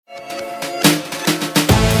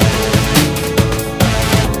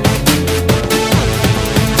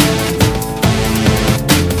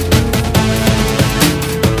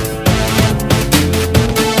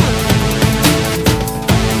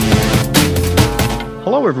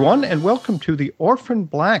Hello, everyone, and welcome to the Orphan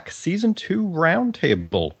Black Season 2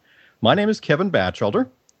 Roundtable. My name is Kevin Batchelder,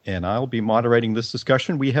 and I'll be moderating this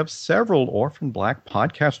discussion. We have several Orphan Black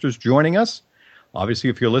podcasters joining us.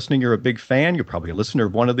 Obviously, if you're listening, you're a big fan. You're probably a listener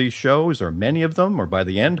of one of these shows, or many of them, or by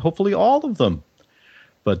the end, hopefully all of them.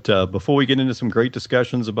 But before we get into some great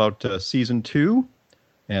discussions about Season 2,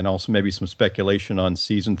 and also maybe some speculation on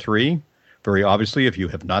Season 3, very obviously, if you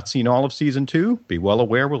have not seen all of Season 2, be well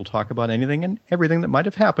aware we'll talk about anything and everything that might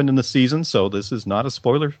have happened in the season, so this is not a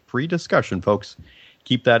spoiler-free discussion, folks.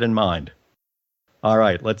 Keep that in mind. All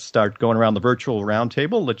right, let's start going around the virtual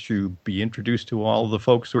roundtable. Let you be introduced to all of the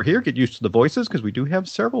folks who are here. Get used to the voices, because we do have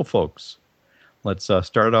several folks. Let's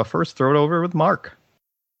start it off first. Throw it over with Mark.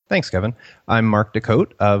 Thanks, Kevin. I'm Mark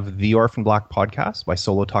DeCote of the Orphan Black podcast by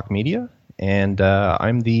Solo Talk Media, and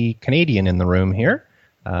I'm the Canadian in the room here.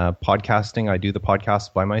 Podcasting, I do the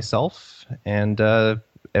podcast by myself, and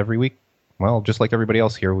every week, well, just like everybody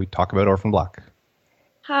else here, we talk about Orphan Black.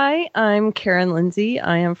 Hi, I'm Karen Lindsay.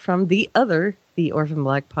 I am from the Orphan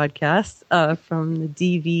Black podcast, from the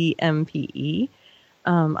DVMPE.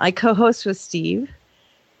 I co-host with Steve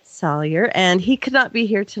Salyer, and he could not be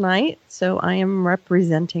here tonight, so I am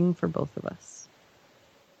representing for both of us.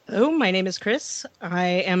 Hello, my name is Chris. I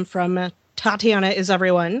am from Tatiana is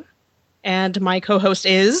Everyone. And my co-host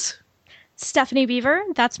is Stephanie Beaver.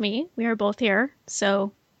 That's me. We are both here,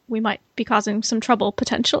 so we might be causing some trouble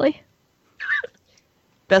potentially.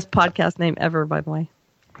 Best podcast name ever, by the way.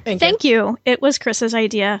 Thank you. It was Chris's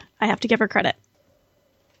idea. I have to give her credit.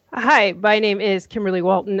 Hi, my name is Kimberly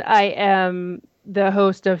Walton. I am the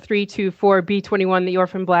host of 324B21, the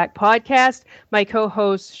Orphan Black podcast. My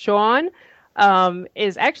co-host, Sean,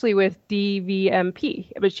 is actually with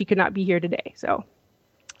DVMP, but she could not be here today, so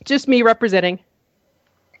just me representing.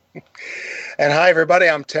 And hi, everybody.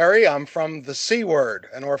 I'm Terry. I'm from The C Word,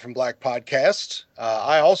 an Orphan Black podcast.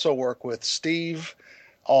 I also work with Steve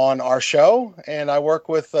on our show, and I work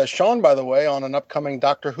with Sean, by the way, on an upcoming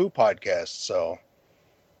Doctor Who podcast. So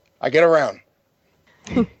I get around.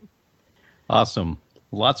 Awesome.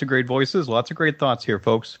 Lots of great voices, lots of great thoughts here,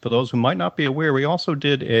 folks. For those who might not be aware, we also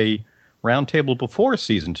did a roundtable before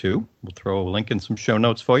Season 2. We'll throw a link in some show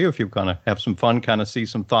notes for you if you're going to have some fun, kind of see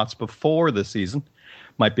some thoughts before the season.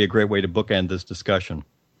 Might be a great way to bookend this discussion.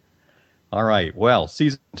 All right, well,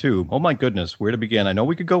 Season 2. Oh, my goodness, where to begin? I know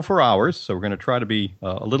we could go for hours, so we're going to try to be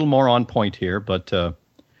a little more on point here, but the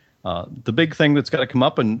big thing that's got to come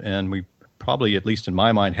up, and we probably, at least in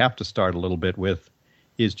my mind, have to start a little bit with,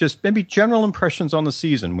 is just maybe general impressions on the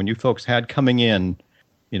season when you folks had coming in,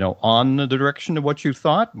 you know, on the direction of what you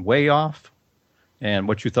thought, way off, and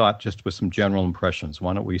what you thought just with some general impressions.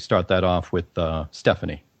 Why don't we start that off with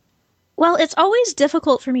Stephanie? Well, it's always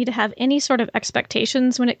difficult for me to have any sort of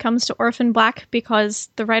expectations when it comes to Orphan Black because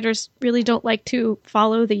the writers really don't like to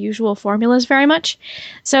follow the usual formulas very much.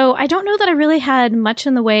 So I don't know that I really had much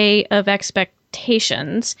in the way of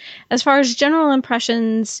expectations. As far as general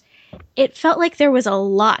impressions, it felt like there was a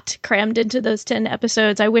lot crammed into those 10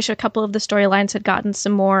 episodes. I wish a couple of the storylines had gotten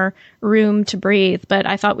some more room to breathe, but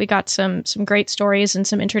I thought we got some great stories and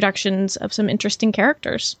some introductions of some interesting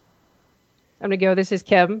characters. I'm going to go. This is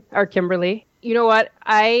Kimberly. You know what?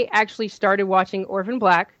 I actually started watching Orphan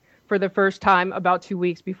Black for the first time about 2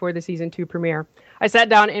 weeks before the Season 2 premiere. I sat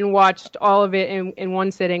down and watched all of it in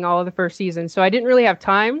one sitting, all of the first season. So I didn't really have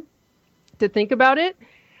time to think about it.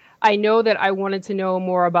 I know that I wanted to know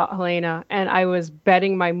more about Helena, and I was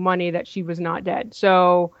betting my money that she was not dead.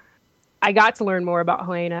 So I got to learn more about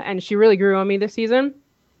Helena, and she really grew on me this season.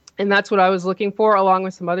 And that's what I was looking for, along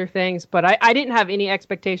with some other things. But I didn't have any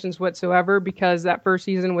expectations whatsoever because that first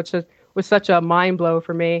season was such a mind blow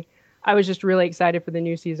for me. I was just really excited for the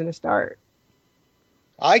new season to start.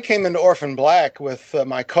 I came into Orphan Black with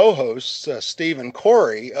my co-hosts, Steve and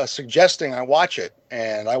Corey, suggesting I watch it.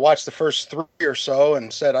 And I watched the first 3 or so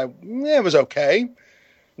and said it was okay.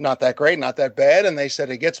 Not that great, not that bad. And they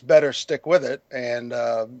said, it gets better, stick with it. And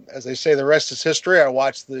as they say, the rest is history. I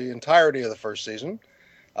watched the entirety of the first season,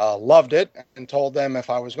 loved it, and told them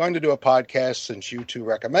if I was going to do a podcast, since you two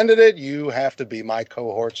recommended it, you have to be my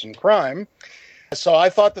cohorts in crime. So I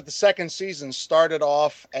thought that the second season started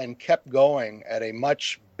off and kept going at a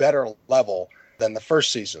much better level than the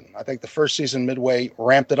first season. I think the first season midway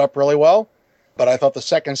ramped it up really well, but I thought the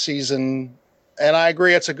second season, and I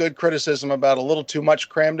agree it's a good criticism about a little too much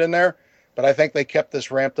crammed in there, but I think they kept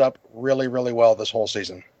this ramped up really, really well this whole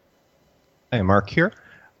season. Hey, Mark here.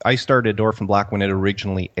 I started Orphan Black when it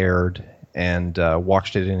originally aired and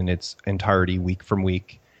watched it in its entirety week from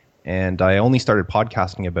week, and I only started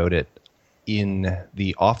podcasting about it in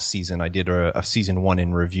the off season. I did a season 1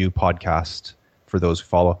 in review podcast for those who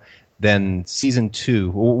follow then season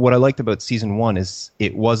 2, what I liked about season 1 is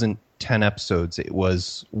it wasn't 10 episodes. It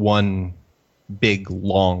was one big,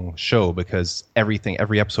 long show because every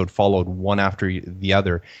episode followed one after the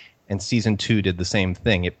other. And season 2 did the same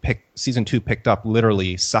thing. Season 2 picked up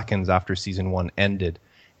literally seconds after season 1 ended.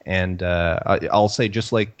 And I'll say,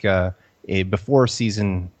 just like before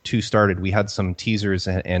season 2 started, we had some teasers,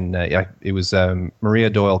 and it was Maria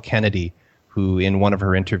Doyle Kennedy who, in one of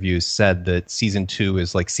her interviews, said that season 2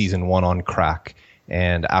 is like season 1 on crack.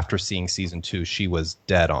 And after seeing season 2, she was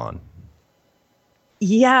dead on.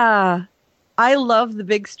 Yeah, I love the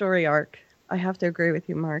big story arc. I have to agree with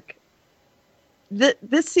you, Mark.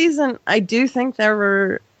 This season, I do think there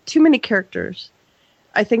were too many characters.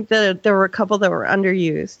 I think that there were a couple that were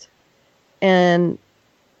underused. And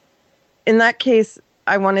in that case,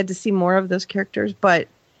 I wanted to see more of those characters. But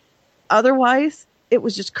otherwise, it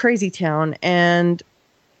was just crazy town. And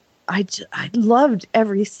I loved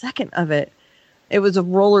every second of it. It was a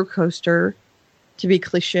roller coaster, to be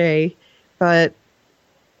cliche. But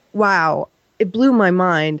wow, it blew my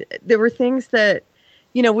mind. There were things that,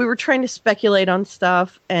 we were trying to speculate on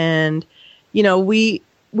stuff, and, we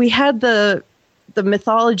had the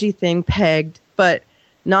mythology thing pegged, but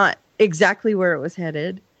not exactly where it was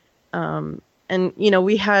headed. And,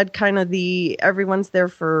 we had kind of the everyone's there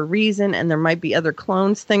for a reason, and there might be other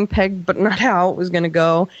clones thing pegged, but not how it was going to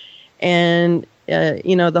go. And,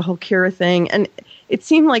 the whole Kira thing. And it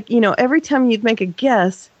seemed like, every time you'd make a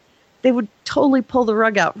guess, they would totally pull the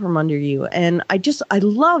rug out from under you. And I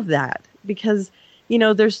love that, because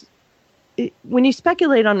when you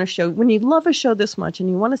speculate on a show, when you love a show this much and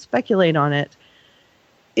you want to speculate on it,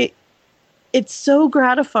 it's so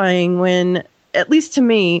gratifying when, at least to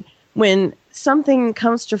me, when something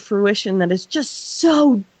comes to fruition that is just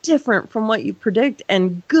so different from what you predict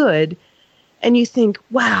and good, and you think,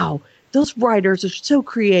 wow, those writers are so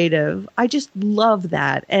creative. I just love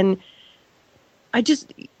that. And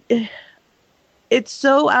it's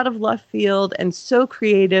so out of left field and so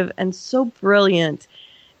creative and so brilliant.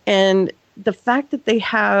 And the fact that they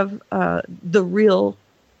have the real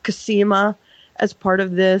Cosima as part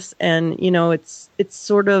of this, and it's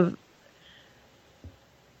sort of,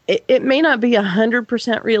 it may not be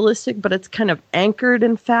 100% realistic, but it's kind of anchored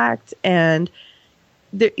in fact. And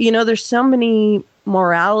there's so many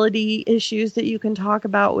morality issues that you can talk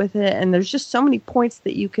about with it, and there's just so many points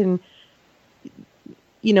that you can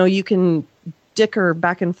dicker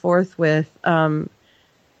back and forth with.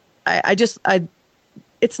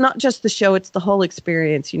 It's not just the show, it's the whole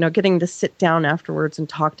experience, getting to sit down afterwards and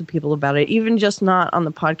talk to people about it, even just not on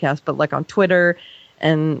the podcast, but like on Twitter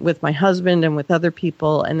and with my husband and with other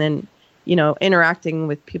people, and then, interacting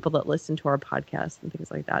with people that listen to our podcast and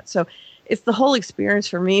things like that. So it's the whole experience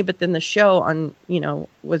for me, but then the show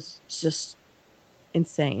was just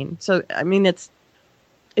insane. So, I mean, it's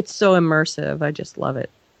so immersive. I just love it.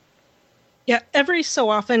 Yeah, every so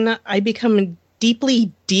often I become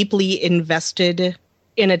deeply, deeply invested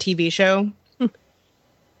in a TV show.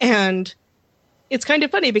 And it's kind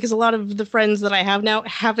of funny because a lot of the friends that I have now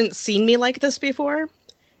haven't seen me like this before.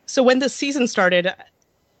 So when this season started,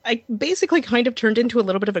 I basically kind of turned into a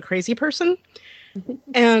little bit of a crazy person.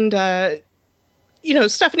 And,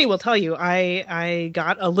 Stephanie will tell you, I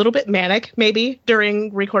got a little bit manic, maybe,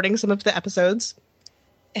 during recording some of the episodes.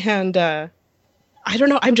 And I don't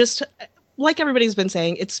know, I'm just, like everybody's been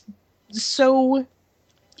saying, it's so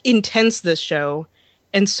intense, this show,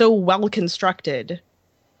 and so well constructed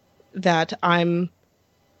that I'm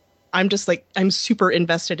just like, I'm super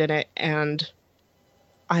invested in it. And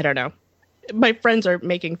I don't know, my friends are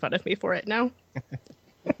making fun of me for it now.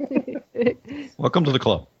 Welcome to the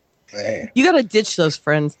club. Hey. You got to ditch those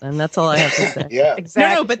friends then. That's all I have to say. Yeah.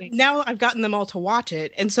 Exactly. No, but now I've gotten them all to watch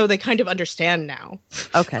it, and so they kind of understand now.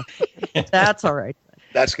 Okay. That's all right.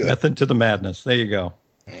 That's good. Method to the madness. There you go.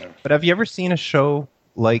 But have you ever seen a show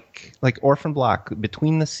like Orphan Black,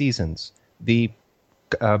 between the seasons,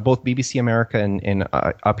 both BBC America and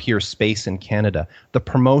up here Space in Canada, the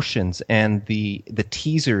promotions and the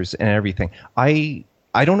teasers and everything?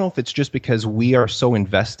 I don't know if it's just because we are so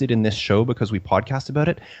invested in this show because we podcast about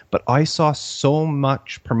it, but I saw so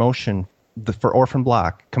much promotion for Orphan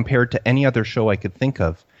Black compared to any other show I could think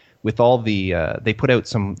of. With all the, they put out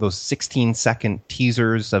those 16-second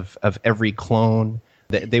teasers of every clone.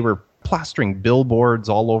 They were plastering billboards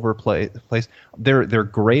all over place. They're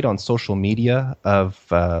great on social media of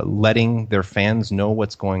letting their fans know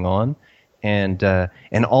what's going on, and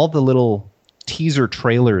all the little teaser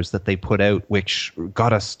trailers that they put out, which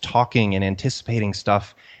got us talking and anticipating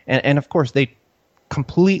stuff. And of course, they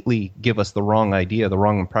completely give us the wrong idea, the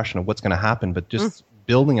wrong impression of what's going to happen, but just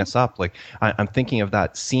building us up. Like I'm thinking of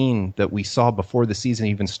that scene that we saw before the season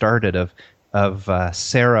even started of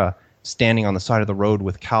Sarah standing on the side of the road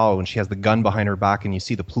with Cal, and she has the gun behind her back, and you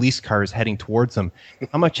see the police cars heading towards them.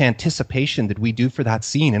 How much anticipation did we do for that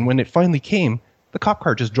scene? And when it finally came, the cop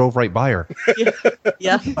car just drove right by her.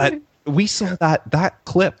 Yeah. But we saw that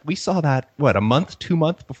clip. We saw that, 2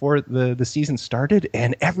 months before the season started,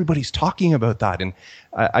 and everybody's talking about that. And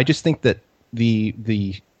I just think that the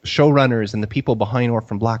showrunners and the people behind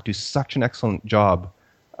Orphan Black do such an excellent job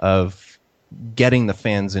of getting the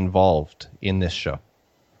fans involved in this show.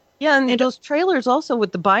 Yeah, and those trailers also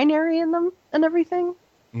with the binary in them and everything.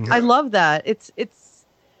 Mm-hmm. I love that. It's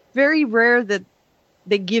very rare that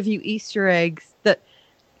they give you Easter eggs that,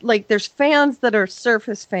 like, there's fans that are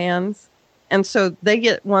surface fans, and so they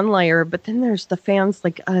get one layer, but then there's the fans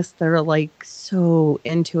like us that are like so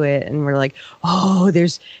into it, and we're like, oh,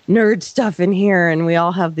 there's nerd stuff in here, and we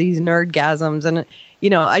all have these nerdgasms, and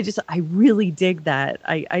I really dig that.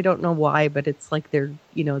 I don't know why, but it's like they're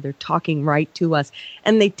talking right to us.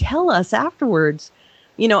 And they tell us afterwards,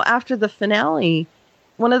 after the finale,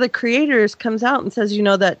 one of the creators comes out and says,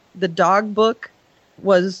 that the dog book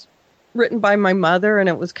was written by my mother, and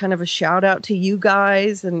it was kind of a shout out to you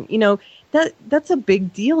guys. And, that's a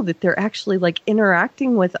big deal that they're actually like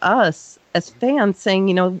interacting with us as fans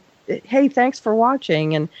saying, hey, thanks for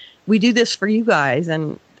watching. And we do this for you guys.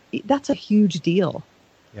 And that's a huge deal.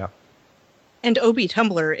 Yeah. And Obi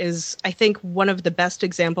Tumblr is, I think, one of the best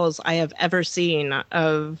examples I have ever seen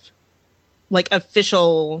of like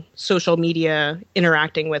official social media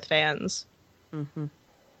interacting with fans. Mm-hmm.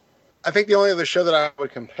 I think the only other show that I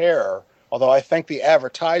would compare, although I think the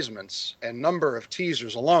advertisements and number of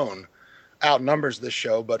teasers alone outnumbers this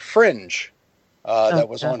show, but Fringe, that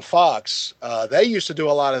was on Fox, they used to do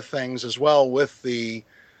a lot of things as well with the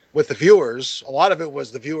viewers. A lot of it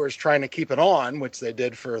was the viewers trying to keep it on, which they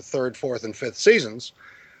did for third, fourth, and fifth seasons.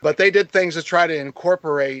 But they did things to try to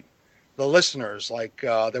incorporate the listeners. Like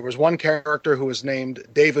there was one character who was named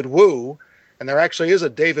David Wu, and there actually is a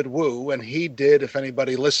David Wu, and he did, if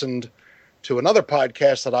anybody listened to another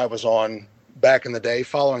podcast that I was on back in the day,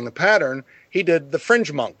 Following the Pattern, he did the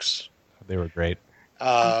Fringe Monks. They were great.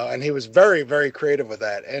 And he was very, very creative with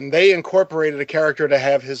that. And they incorporated a character to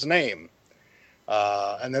have his name.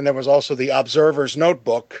 And then there was also the Observer's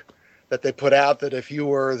Notebook that they put out, that if you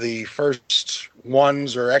were the first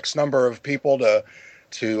ones or X number of people to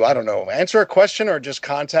I don't know, answer a question or just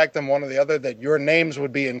contact them, one or the other, that your names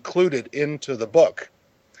would be included into the book.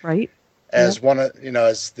 Right. As one of,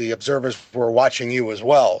 as the observers were watching you as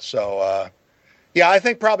well. So, I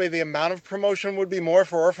think probably the amount of promotion would be more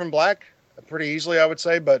for Orphan Black, pretty easily, I would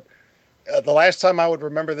say. But the last time I would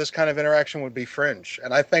remember this kind of interaction would be Fringe.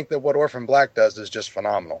 And I think that what Orphan Black does is just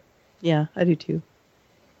phenomenal. Yeah, I do too.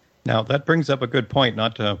 Now, that brings up a good point,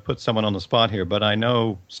 not to put someone on the spot here, but I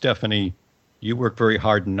know, Stephanie, you work very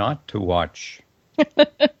hard not to watch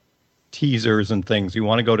teasers and things. You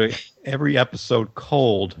want to go to every episode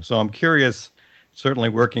cold. So I'm curious, certainly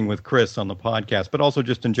working with Chris on the podcast, but also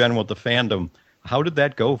just in general with the fandom, how did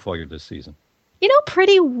that go for you this season?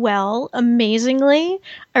 Pretty well, amazingly.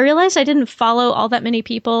 I realized I didn't follow all that many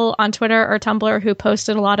people on Twitter or Tumblr who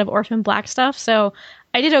posted a lot of Orphan Black stuff, so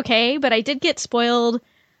I did okay, but I did get spoiled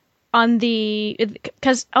on and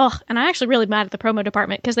I'm actually really mad at the promo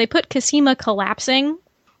department, because they put Cosima collapsing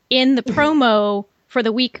in the promo for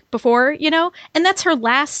the week before, and that's her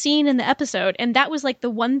last scene in the episode, and that was like the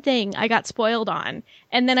one thing I got spoiled on.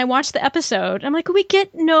 And then I watched the episode, and I'm like, we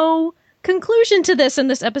get no conclusion to this in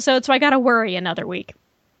this episode, so I gotta worry another week.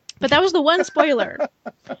 But that was the one spoiler.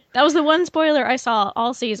 That was the one spoiler I saw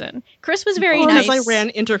all season. Chris was very nice. Because I ran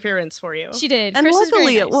interference for you. She did. And Chris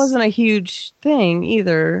luckily, nice. It wasn't a huge thing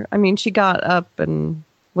either. I mean, she got up and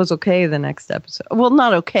was okay the next episode. Well,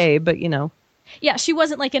 not okay, but Yeah, she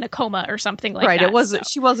wasn't like in a coma or something like that. Right, it wasn't.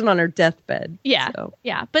 So. She wasn't on her deathbed. Yeah, so.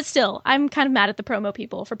 Yeah, but still, I'm kind of mad at the promo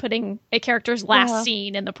people for putting a character's last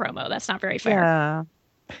scene in the promo. That's not very fair. Yeah.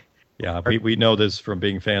 Yeah, we know this from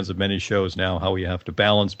being fans of many shows now, how we have to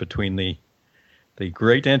balance between the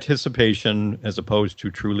great anticipation as opposed to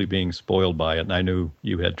truly being spoiled by it. And I knew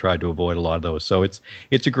you had tried to avoid a lot of those. So it's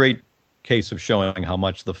a great case of showing how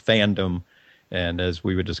much the fandom, and as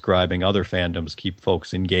we were describing, other fandoms keep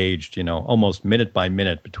folks engaged, almost minute by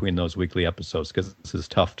minute between those weekly episodes, because this is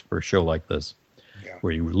tough for a show like this,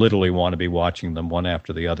 where you literally want to be watching them one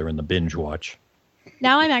after the other in the binge watch.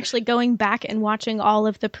 Now I'm actually going back and watching all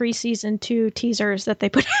of the preseason 2 teasers that they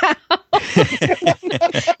put out.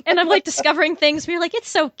 And I'm like discovering things. We're like, it's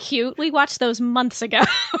so cute. We watched those months ago.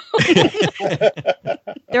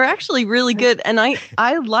 They're actually really good. And I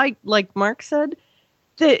like Mark said,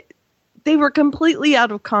 that they were completely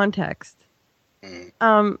out of context.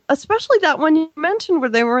 Especially that one you mentioned where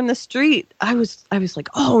they were in the street. I was like,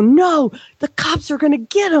 oh no, the cops are going to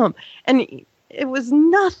get him. And it was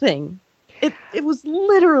nothing. It was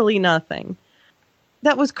literally nothing.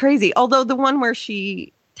 That was crazy. Although the one where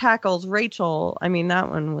she tackles Rachel, I mean, that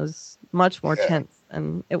one was much more tense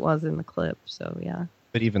than it was in the clip. So, yeah.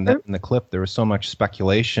 But even then, in the clip, there was so much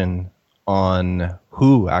speculation on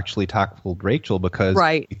who actually tackled Rachel because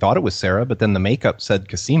we thought it was Sarah, but then the makeup said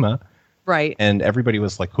Cosima. Right. And everybody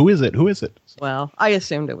was like, who is it? Who is it? Well, I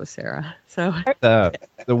assumed it was Sarah. So the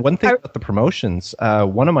one thing about the promotions,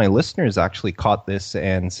 one of my listeners actually caught this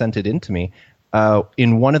and sent it in to me.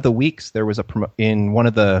 In one of the weeks, there was in one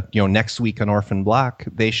of the, Next Week on Orphan Black,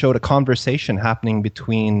 they showed a conversation happening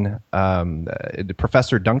between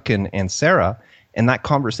Professor Duncan and Sarah, and that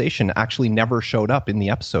conversation actually never showed up in the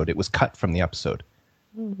episode. It was cut from the episode.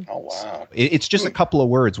 Oh, wow. It's just a couple of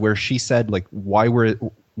words where she said, like, why were...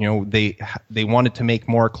 they wanted to make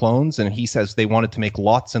more clones, and he says they wanted to make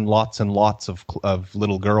lots and lots and lots of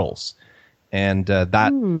little girls. And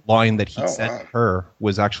that line that he said to her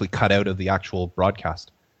was actually cut out of the actual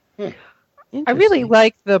broadcast. I really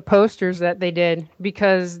liked the posters that they did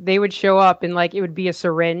because they would show up and like it would be a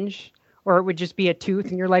syringe or it would just be a tooth,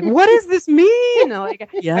 and you're like, what does this mean? Like,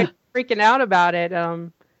 I'm freaking out about it.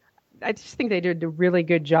 I just think they did a really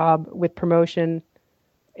good job with promotion.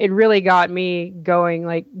 It really got me going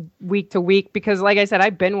like week to week because, like I said, I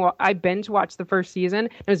binge watched the first season.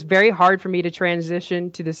 It was very hard for me to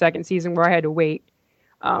transition to the second season where I had to wait.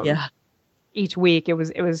 Each week it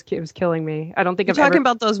was killing me. I don't think You're talking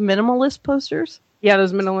about those minimalist posters. Yeah,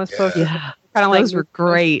 those minimalist posters. Yeah, kind of like those were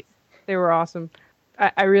great. They were awesome.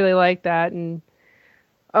 I really like that, and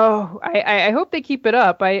I hope they keep it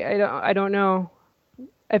up. I don't know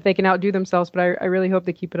if they can outdo themselves, but I really hope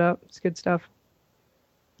they keep it up. It's good stuff.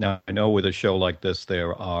 Now, I know with a show like this,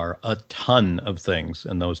 there are a ton of things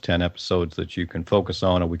in those 10 episodes that you can focus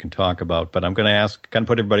on and we can talk about. But I'm going to kind of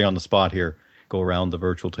put everybody on the spot here, go around the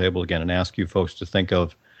virtual table again and ask you folks to think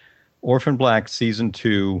of Orphan Black Season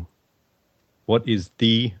 2. What is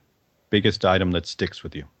the biggest item that sticks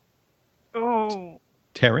with you? Oh.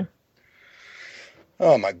 Terry?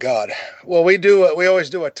 Oh, my God. Well, we always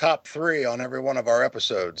do a top 3 on every one of our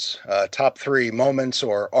episodes. Top 3 moments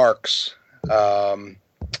or arcs.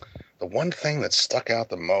 The one thing that stuck out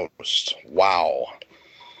the most. Wow.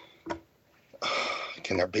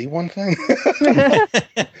 Can there be one thing?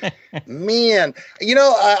 Man,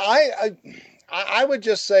 I would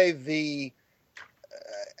just say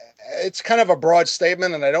it's kind of a broad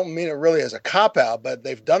statement, and I don't mean it really as a cop-out, but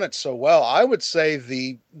they've done it so well. I would say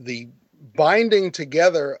the binding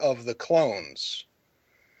together of the clones,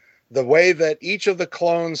 the way that each of the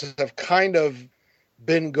clones have kind of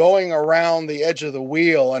been going around the edge of the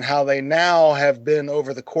wheel and how they now have been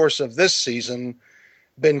over the course of this season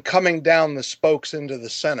been coming down the spokes into the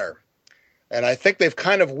center. And I think they've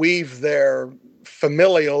kind of weaved their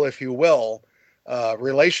familial, if you will,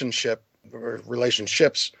 relationships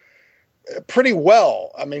pretty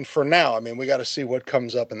well. I mean, for now, we got to see what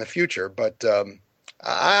comes up in the future, but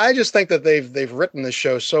I just think that they've written this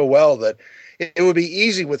show so well that it would be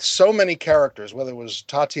easy with so many characters, whether it was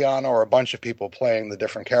Tatiana or a bunch of people playing the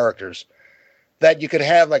different characters, that you could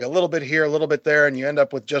have like a little bit here, a little bit there, and you end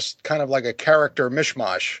up with just kind of like a character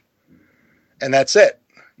mishmash. And that's it,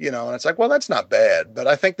 and it's like, well, that's not bad. But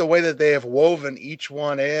I think the way that they have woven each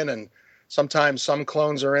one in, and sometimes some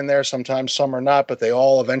clones are in there, sometimes some are not, but they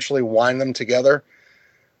all eventually wind them together.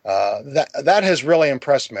 That has really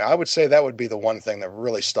impressed me. I would say that would be the one thing that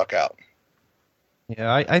really stuck out.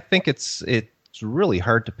 Yeah, I think it's really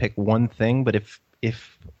hard to pick one thing, but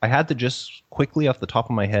if I had to just quickly off the top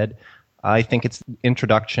of my head, I think it's the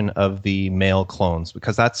introduction of the male clones,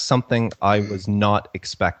 because that's something I was not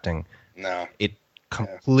expecting. No. It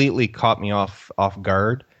completely caught me off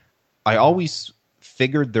guard. I always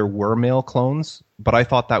figured there were male clones, but I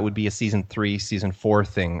thought that would be a season 3, season 4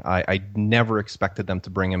 thing. I never expected them to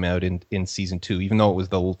bring him out in season 2, even though it was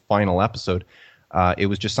the final episode. It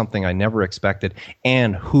was just something I never expected,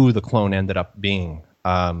 and who the clone ended up being.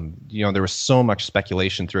 There was so much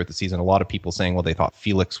speculation throughout the season. A lot of people saying, well, they thought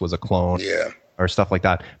Felix was a clone, or stuff like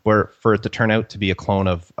that. Where for it to turn out to be a clone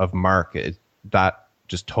of Mark, that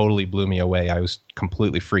just totally blew me away. I was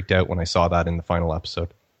completely freaked out when I saw that in the final episode.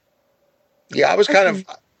 Yeah, I was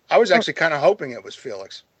actually kind of hoping it was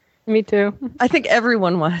Felix. Me too. I think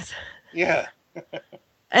everyone was. Yeah.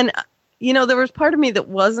 And there was part of me that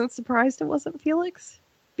wasn't surprised it wasn't Felix,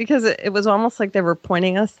 because it was almost like they were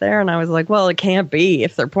pointing us there, and I was like, well, it can't be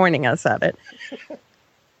if they're pointing us at it.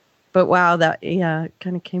 But wow, that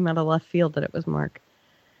kind of came out of left field that it was Mark.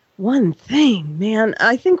 One thing, man.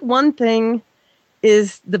 I think one thing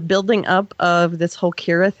is the building up of this whole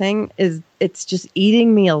Kira thing is it's just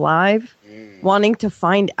eating me alive, wanting to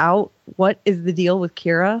find out what is the deal with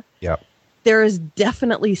Kira. Yep. There is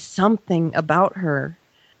definitely something about her.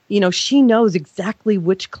 You know, she knows exactly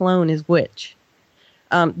which clone is which.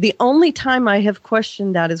 The only time I have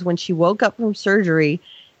questioned that is when she woke up from surgery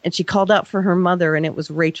and she called out for her mother and it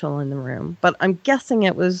was Rachel in the room. But I'm guessing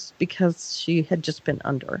it was because she had just been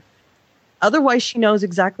under. Otherwise, she knows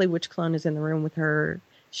exactly which clone is in the room with her.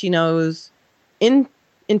 She knows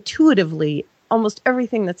intuitively almost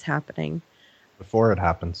everything that's happening. Before it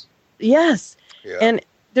happens. Yes. Yeah. And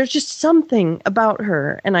there's just something about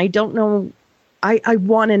her, and I don't know. I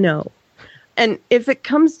want to know. And if it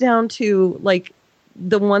comes down to, like,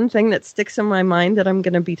 the one thing that sticks in my mind that I'm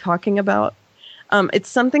going to be talking about, it's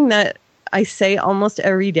something that I say almost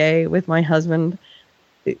every day with my husband.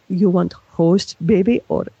 You want horse baby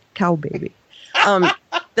or cow baby?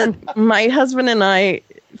 Then my husband and I,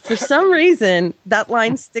 for some reason, that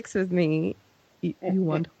line sticks with me. You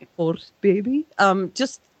want horse baby?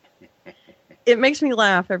 Just it makes me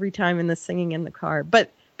laugh every time in the singing in the car.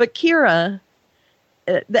 But Kira,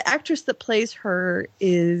 the actress that plays her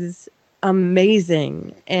is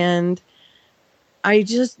amazing, and I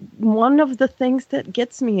just one of the things that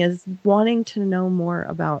gets me is wanting to know more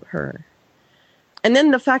about her. And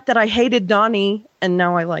then the fact that I hated Donnie and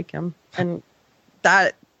now I like him. And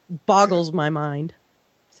that boggles my mind.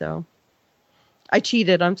 So I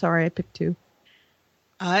cheated. I'm sorry. I picked two.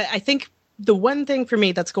 I think the one thing for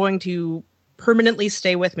me that's going to permanently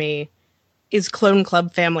stay with me is Clone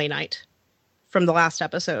Club Family Night from the last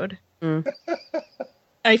episode.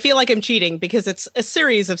 I feel like I'm cheating because it's a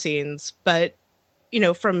series of scenes, but, you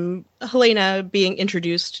know, from Helena being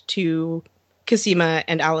introduced to Cosima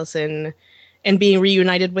and Allison and being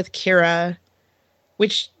reunited with Kira,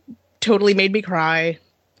 which totally made me cry.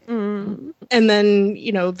 And then,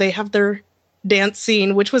 you know, they have their dance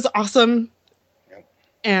scene, which was awesome. Yep.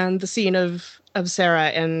 And the scene of Sarah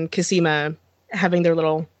and Cosima having their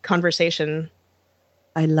little conversation.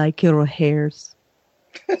 I like your hairs.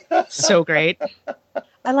 So great.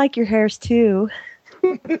 I like your hairs too.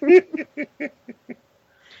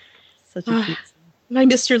 Such a cute. I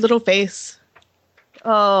missed your little face.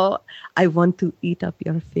 Oh, I want to eat up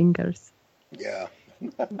your fingers. Yeah.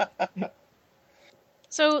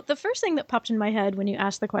 So the first thing that popped in my head when you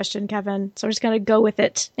asked the question, Kevin, so I'm just going to go with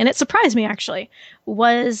it, and it surprised me actually,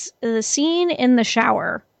 was the scene in the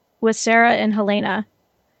shower with Sarah and Helena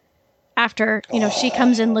after, you know, she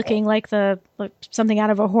comes in looking like something out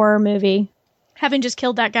of a horror movie, having just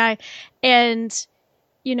killed that guy. And,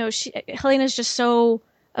 you know, Helena's just so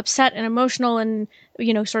upset and emotional and,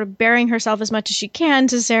 you know, sort of bearing herself as much as she can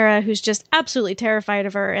to Sarah, who's just absolutely terrified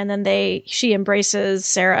of her. And then she embraces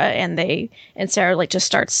Sarah and Sarah like just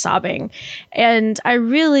starts sobbing. And I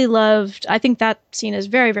think that scene is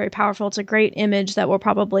very, very powerful. It's a great image that will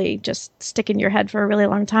probably just stick in your head for a really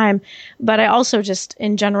long time. But I also just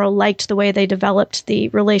in general liked the way they developed the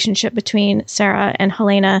relationship between Sarah and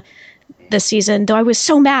Helena this season, though I was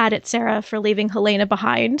so mad at Sarah for leaving Helena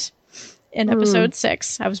behind in episode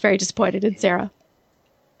 6. I was very disappointed in Sarah.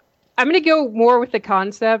 I'm going to go more with the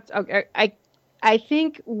concept. I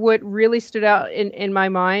think what really stood out in my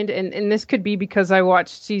mind, and this could be because I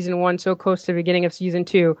watched season 1 so close to the beginning of season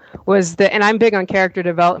 2, and I'm big on character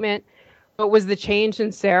development, but was the change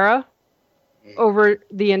in Sarah over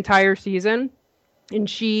the entire season. And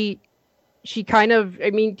she kind of,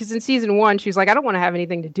 I mean, because in season 1, she's like, I don't want to have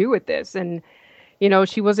anything to do with this. And, you know,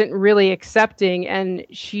 she wasn't really accepting, and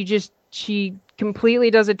she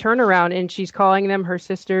completely does a turnaround, and she's calling them her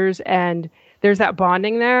sisters, and there's that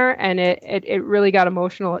bonding there, and it really got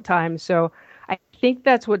emotional at times. So I think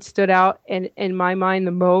that's what stood out in my mind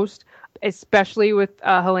the most, especially with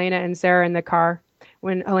Helena and Sarah in the car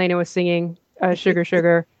when Helena was singing Sugar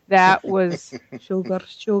Sugar. That was Sugar,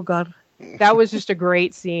 sugar. That was just a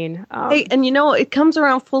great scene. Hey, and you know, it comes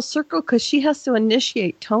around full circle because she has to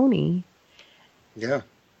initiate Tony. Yeah.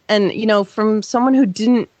 And, you know, from someone who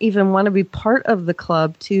didn't even want to be part of the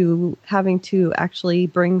club to having to actually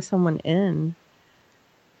bring someone in.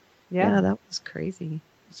 Yeah, that was crazy.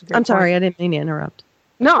 I'm sorry, I didn't mean to interrupt.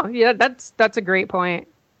 No, yeah, that's a great point.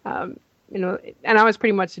 You know, and I was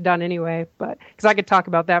pretty much done anyway, but because I could talk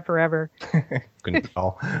about that forever. Couldn't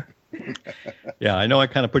tell. Yeah, I know I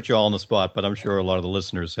kind of put you all on the spot, but I'm sure a lot of the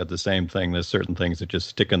listeners had the same thing. There's certain things that just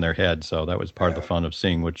stick in their head, so that was part of the fun of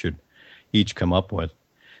seeing what you'd each come up with.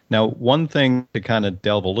 Now, one thing to kind of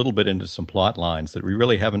delve a little bit into some plot lines that we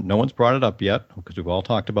really haven't, no one's brought it up yet, because we've all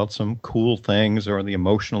talked about some cool things or the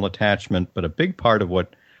emotional attachment, but a big part of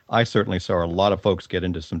what I certainly saw a lot of folks get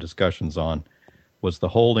into some discussions on was the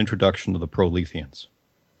whole introduction of the Proletheans.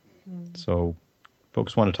 So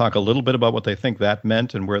folks want to talk a little bit about what they think that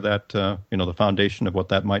meant and where that, the foundation of what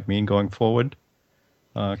that might mean going forward.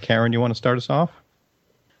 Karen, you want to start us off?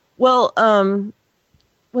 Well,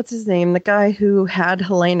 what's his name? The guy who had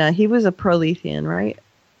Helena, he was a Prolethean, right?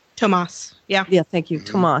 Tomas. Yeah. Yeah, thank you,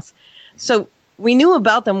 Tomas. So we knew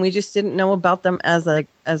about them, we just didn't know about them as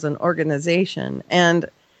an organization. And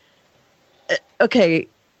okay,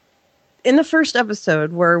 in the first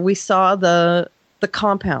episode where we saw the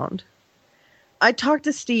compound, I talked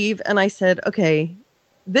to Steve and I said, okay,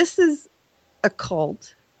 this is a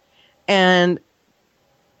cult and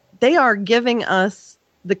they are giving us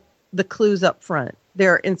the clues up front.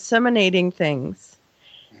 They're inseminating things.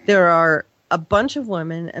 There are a bunch of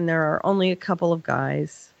women and there are only a couple of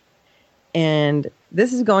guys. And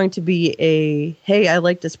this is going to be a, hey, I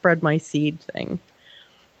like to spread my seed thing.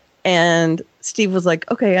 And Steve was like,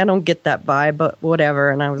 okay, I don't get that vibe, but whatever.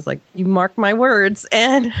 And I was like, you mark my words.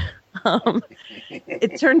 And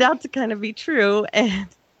it turned out to kind of be true, and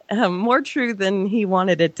more true than he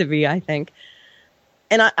wanted it to be, I think.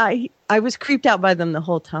 And I was creeped out by them the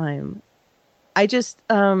whole time. I just,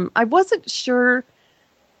 I wasn't sure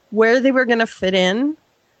where they were going to fit in.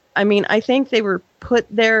 I mean, I think they were put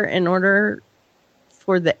there in order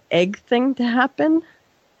for the egg thing to happen.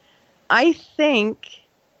 I think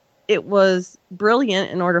it was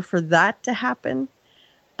brilliant in order for that to happen.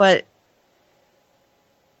 But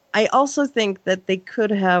I also think that they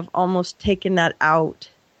could have almost taken that out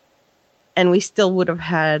and we still would have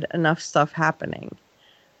had enough stuff happening.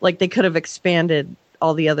 Like they could have expanded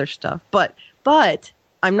all the other stuff. But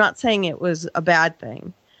I'm not saying it was a bad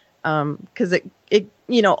thing. Because it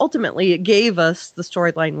ultimately it gave us the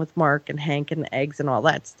storyline with Mark and Hank and the eggs and all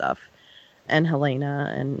that stuff, and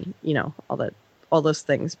Helena and all those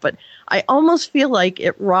things. But I almost feel like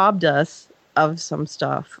it robbed us of some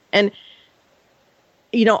stuff. And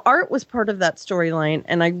Art was part of that storyline,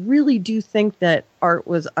 and I really do think that Art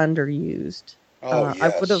was underused.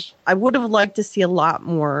 Yes. I would have liked to see a lot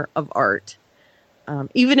more of Art,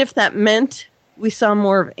 even if that meant we saw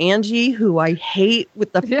more of Angie, who I hate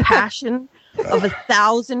with the passion of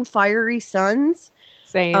 1,000 fiery suns.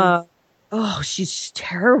 Same. She's just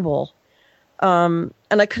terrible. And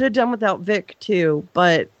I could have done without Vic too,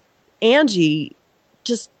 but Angie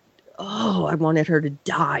just, I wanted her to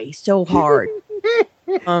die so hard.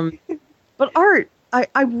 But Art,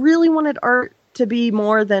 I really wanted Art to be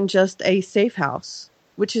more than just a safe house,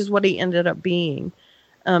 which is what he ended up being.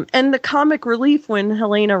 And the comic relief when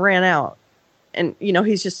Helena ran out. And,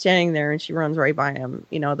 he's just standing there and she runs right by him.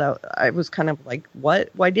 I was kind of like, what?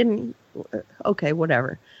 Why didn't he? Okay,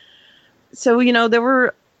 whatever. So, there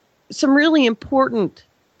were some really important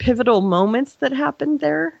pivotal moments that happened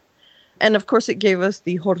there. And, of course, it gave us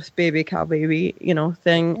the horse baby, cow baby,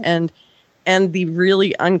 thing. And the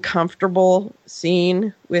really uncomfortable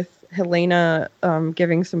scene with Helena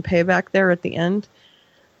giving some payback there at the end,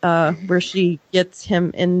 where she gets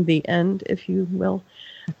him in the end, if you will.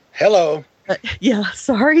 Hello. Yeah,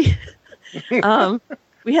 sorry.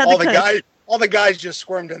 We had all the guys just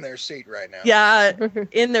squirmed in their seat right now. Yeah,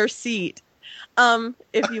 in their seat,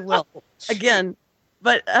 if you will. Again,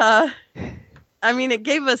 but it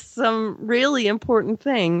gave us some really important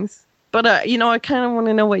things. But I kind of want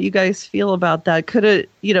to know what you guys feel about that. Could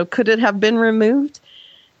it have been removed,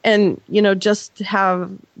 and just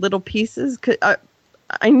have little pieces?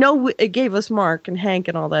 I know it gave us Mark and Hank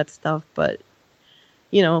and all that stuff, but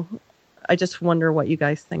I just wonder what you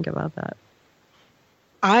guys think about that.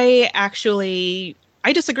 I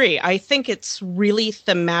disagree. I think it's really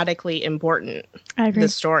thematically important, I agree.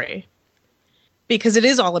 this story. Because it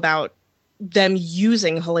is all about them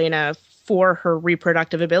using Helena for her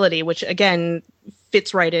reproductive ability, which, again,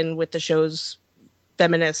 fits right in with the show's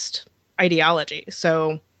feminist ideology.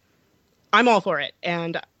 So I'm all for it.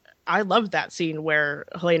 And I loved that scene where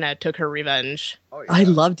Helena took her revenge. Oh, yeah. I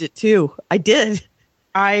loved it, too. I did.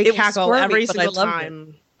 I cackle squirmy, every but I single loved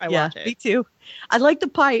time I watch it. Me too. I like the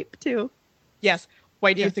pipe too. Yes.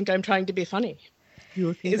 Why do you think I'm trying to be funny?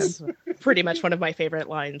 Is pretty much one of my favorite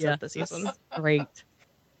lines of the season. Great.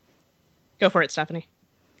 Go for it, Stephanie.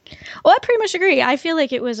 Well, I pretty much agree. I feel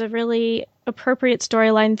like it was a really appropriate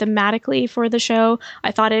storyline thematically for the show.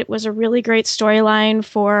 I thought it was a really great storyline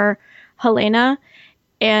for Helena.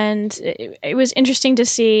 And it was interesting to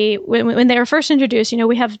see when they were first introduced,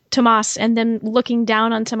 we have Tomas and them looking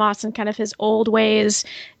down on Tomas and kind of his old ways.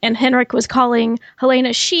 And Henrik was calling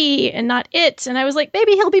Helena she and not it. And I was like,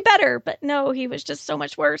 maybe he'll be better. But no, he was just so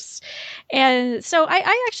much worse. And so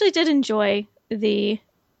I actually did enjoy the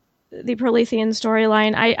the Prolethean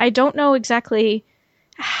storyline. I don't know exactly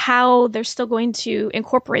how they're still going to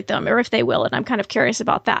incorporate them, or if they will, and I'm kind of curious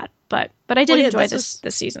about that. But I did enjoy this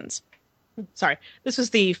season's. Sorry, this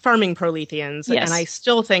was the farming Proletheans, yes. And I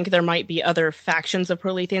still think there might be other factions of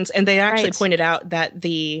Proletheans. And they actually pointed out that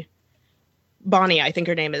the Bonnie, I think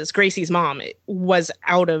her name is, Gracie's mom, was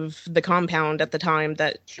out of the compound at the time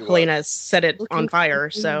that Helena set it on fire.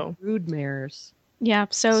 So broodmares. Yeah,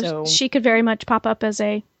 so she could very much pop up as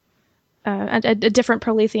a different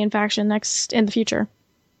Prolethean faction next in the future.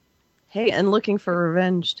 Hey, and looking for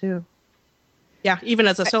revenge too. Yeah, even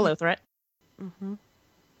as a solo threat. Mm-hmm.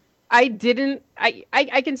 I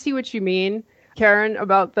can see what you mean, Karen,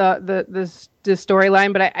 about the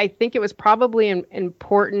storyline, but I think it was probably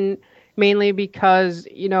important mainly because,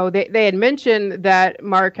 they had mentioned that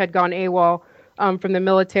Mark had gone AWOL from the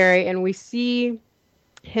military, and we see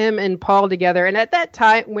him and Paul together. And at that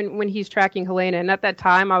time, when he's tracking Helena, and at that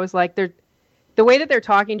time I was like, the way that they're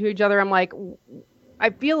talking to each other, I'm like, I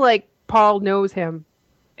feel like Paul knows him,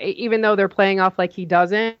 even though they're playing off like he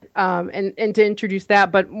doesn't, and to introduce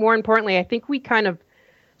that. But more importantly, I think we kind of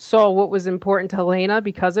saw what was important to Helena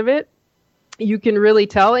because of it. You can really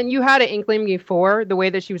tell, and you had an inkling before, the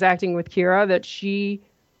way that she was acting with Kira, that she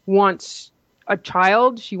wants a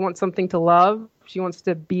child, she wants something to love, she wants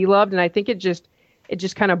to be loved, and I think it just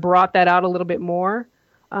kind of brought that out a little bit more,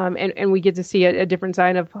 and we get to see a different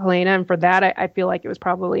side of Helena, and for that, I feel like it was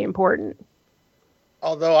probably important.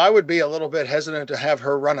 Although I would be a little bit hesitant to have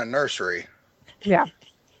her run a nursery. Yeah.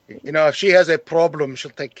 If she has a problem,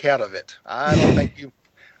 she'll take care of it.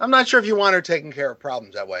 I'm not sure if you want her taking care of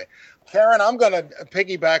problems that way. Karen, I'm going to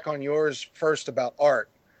piggyback on yours first about Art.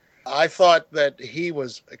 I thought that he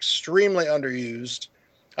was extremely underused.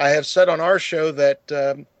 I have said on our show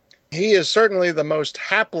that he is certainly the most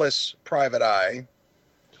hapless private eye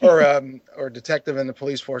or detective in the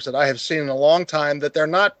police force that I have seen in a long time, that they're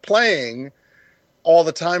not playing all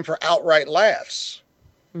the time for outright laughs.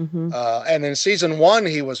 Mm-hmm. And in season 1,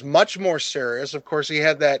 he was much more serious. Of course, he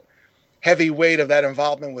had that heavy weight of that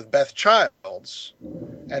involvement with Beth Childs.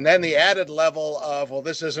 And then the added level of, well,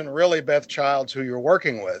 this isn't really Beth Childs who you're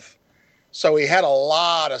working with. So he had a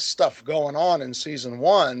lot of stuff going on in season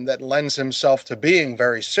 1 that lends himself to being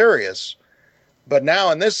very serious. But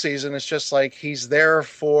now in this season, it's just like he's there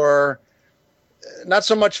for not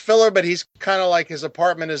so much filler, but he's kind of like his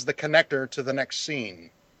apartment is the connector to the next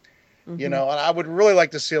scene. Mm-hmm. And I would really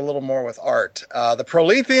like to see a little more with Art. The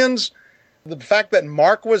Proletheans, the fact that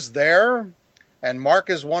Mark was there, and Mark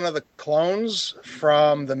is one of the clones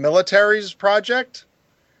from the military's project,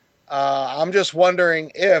 I'm just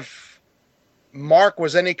wondering if Mark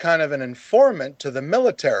was any kind of an informant to the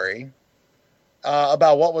military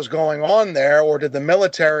about what was going on there, or did the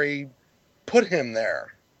military put him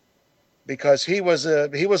there? Because he was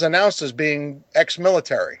announced as being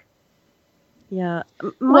ex-military. Yeah.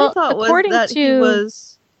 My thought was that he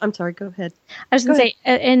was... I'm sorry, go ahead. I was going to say,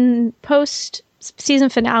 in post-season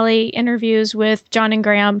finale interviews with John and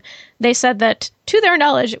Graham, they said that, to their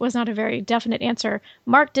knowledge, it was not a very definite answer.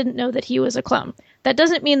 Mark didn't know that he was a clone. That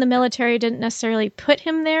doesn't mean the military didn't necessarily put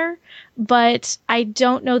him there, but I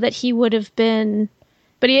don't know that he would have been...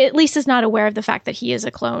 But he at least is not aware of the fact that he is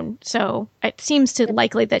a clone. So it seems to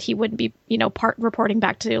likely that he wouldn't be, reporting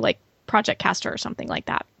back to like Project Castor or something like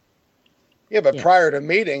that. Yeah, but prior to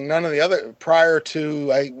meeting, none of the other,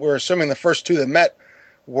 we're assuming the first two that met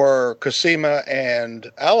were Cosima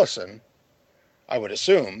and Allison, I would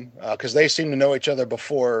assume, because they seemed to know each other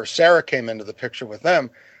before Sarah came into the picture with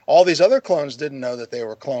them. All these other clones didn't know that they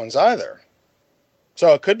were clones either.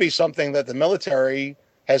 So it could be something that the military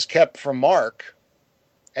has kept from Mark,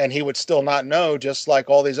 and he would still not know, just like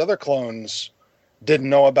all these other clones didn't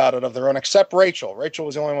know about it of their own, except Rachel. Rachel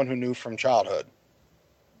was the only one who knew from childhood.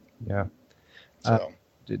 Yeah. So.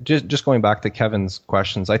 Just going back to Kevin's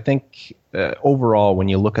questions, I think overall, when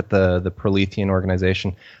you look at the Prolethean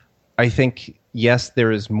organization, I think, yes,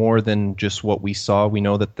 there is more than just what we saw. We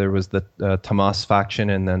know that there was the Tomas faction,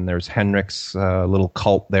 and then there's Henrik's little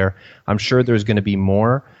cult there. I'm sure there's going to be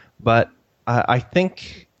more, but I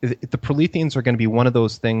think the Proletheans are going to be one of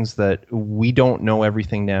those things that we don't know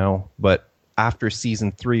everything now, but after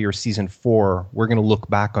season 3 or season 4, we're going to look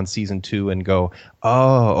back on season 2 and go,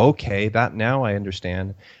 oh, okay, that now I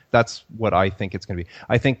understand. That's what I think it's going to be.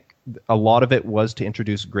 I think a lot of it was to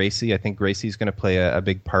introduce Gracie. I think Gracie's going to play a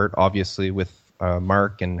big part, obviously, with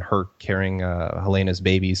Mark and her carrying Helena's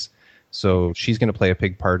babies. So she's going to play a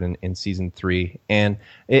big part in season 3. And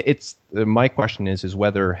it's my question is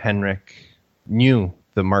whether Henrik knew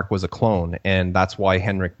that Mark was a clone, and that's why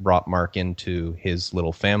Henrik brought Mark into his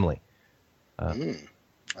little family.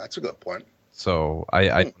 That's a good point. So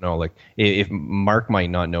I don't know. Like, if Mark might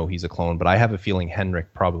not know he's a clone, but I have a feeling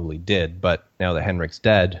Henrik probably did. But now that Henrik's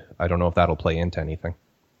dead, I don't know if that'll play into anything.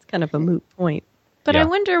 It's kind of a moot point. But Yeah. I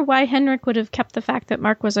wonder why Henrik would have kept the fact that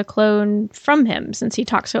Mark was a clone from him, since he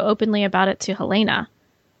talked so openly about it to Helena.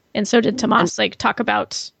 And so did Tomas, talk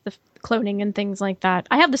about the cloning and things like that.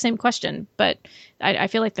 I have the same question, but I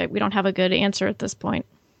feel like that we don't have a good answer at this point.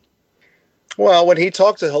 Well, when he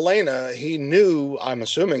talked to Helena, he knew, I'm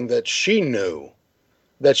assuming that she knew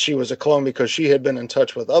that she was a clone because she had been in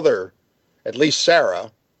touch with other, at least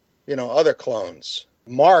Sarah, other clones.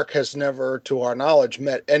 Mark has never, to our knowledge,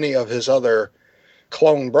 met any of his other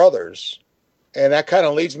clone brothers. And that kind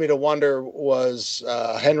of leads me to wonder, was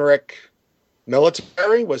Henrik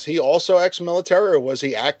military? Was he also ex-military, or was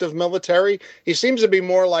he active military? He seems to be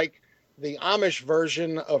more like the Amish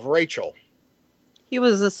version of Rachel. He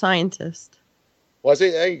was a scientist. Was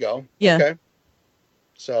he? There you go. Yeah. Okay.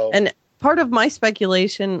 So, And part of my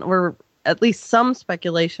speculation, or at least some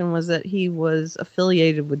speculation, was that he was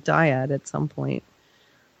affiliated with Dyad at some point.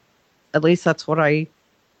 At least that's what I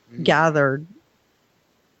gathered.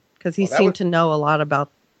 Because he seemed to know a lot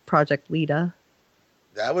about Project Leda.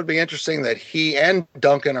 that would be interesting that he and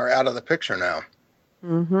Duncan are out of the picture now.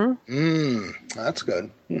 That's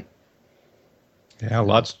good. Yeah,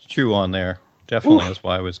 lots to chew on there. Definitely. That's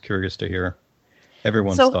why I was curious to hear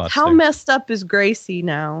everyone's thoughts. So how there. messed up is Gracie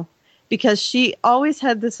now? Because she always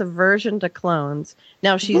had this aversion to clones.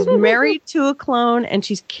 Now she's married to a clone and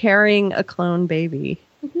she's carrying a clone baby.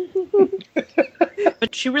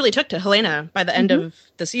 But she really took to Helena by the end of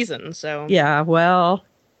the season, so... Yeah, well,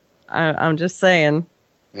 I'm just saying.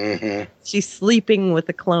 She's sleeping with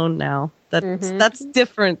a clone now. That's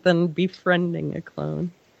different than befriending a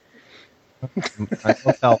clone. I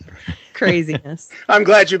will tell. Craziness. I'm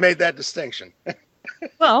glad you made that distinction.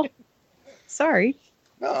 Well, sorry.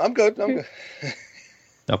 No, I'm good. I'm good.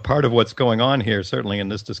 Now, part of what's going on here, certainly in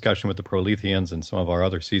this discussion with the Proletheans and some of our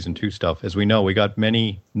other Season 2 stuff, as we know, we got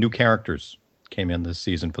many new characters came in this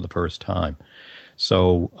season for the first time.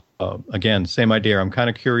 So, again, same idea. I'm kind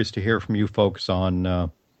of curious to hear from you folks on, I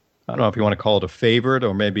don't know if you want to call it a favorite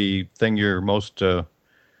or maybe thing you're most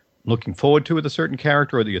looking forward to with a certain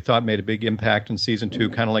character or that you thought made a big impact in Season 2,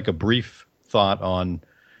 kind of like a brief thought on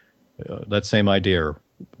that same idea.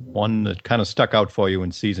 One that kind of stuck out for you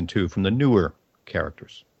in Season 2 from the newer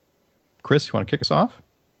characters. Chris, you want to kick us off?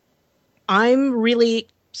 I'm really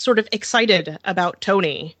sort of excited about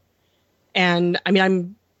Tony. And I mean,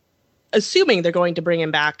 I'm assuming they're going to bring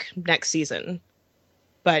him back next season,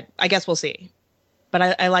 but I guess we'll see.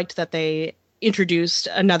 But I liked that they introduced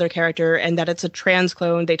another character and that it's a trans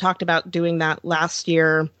clone. They talked about doing that last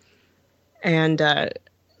year. And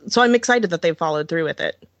so I'm excited that they followed through with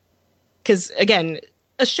it. Because, again,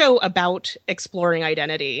 a show about exploring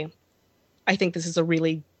identity, I think this is a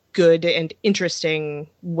really good and interesting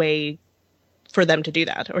way for them to do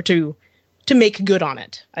that, or to make good on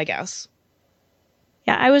it, I guess.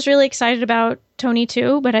 Yeah, I was really excited about Tony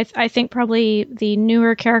too, but I think probably the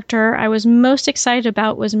newer character I was most excited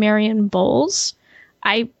about was Marion Bowles.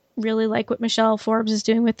 I really like what Michelle Forbes is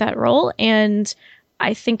doing with that role, and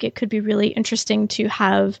I think it could be really interesting to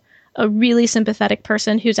have a really sympathetic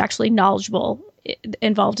person who's actually knowledgeable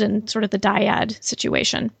involved in sort of the dyad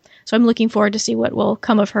situation. So I'm looking forward to see what will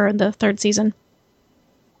come of her in the third season.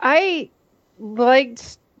 I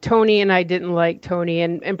liked Tony and I didn't like Tony,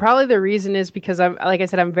 and probably the reason is because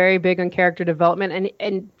I'm very big on character development,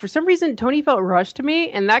 and for some reason Tony felt rushed to me,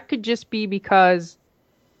 and that could just be because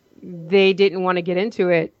they didn't want to get into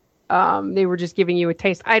it. They were just giving you a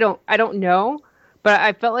taste. I don't know, but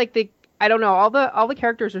I felt like I don't know, all the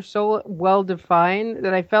characters are so well defined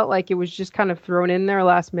that I felt like it was just kind of thrown in there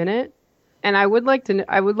last minute. And I would like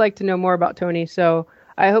to know more about Tony, so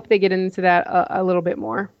I hope they get into that a little bit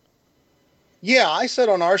more. Yeah, I said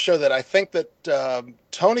on our show that I think that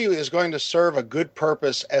Tony is going to serve a good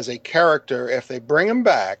purpose as a character if they bring him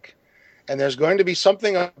back, and there's going to be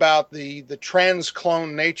something about the trans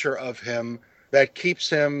clone nature of him that keeps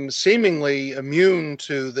him seemingly immune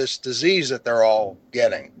to this disease that they're all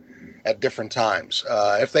getting at different times.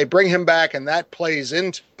 If they bring him back and that plays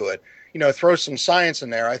into it, throw some science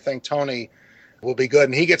in there, I think Tony will be good.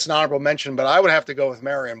 And he gets an honorable mention, but I would have to go with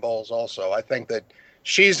Marion Bowles also. I think that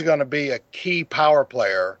she's going to be a key power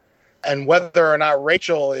player. And whether or not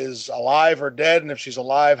Rachel is alive or dead, and if she's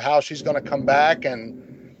alive, how she's going to come back,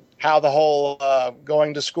 and how the whole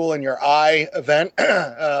going to school in your eye event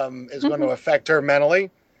is going to affect her mentally.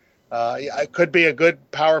 It could be a good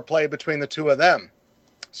power play between the two of them.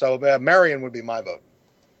 So Marion would be my vote.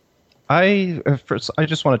 I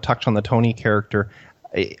just want to touch on the Tony character.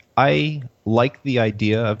 I like the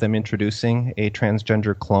idea of them introducing a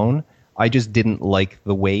transgender clone. I just didn't like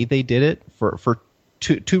the way they did it for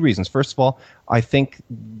two reasons. First of all, I think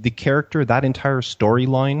the character, that entire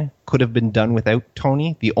storyline, could have been done without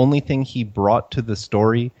Tony. The only thing he brought to the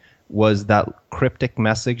story was that cryptic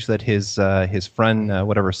message that his friend,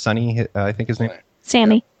 whatever, Sonny, I think his name?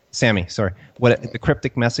 Sammy, sorry. The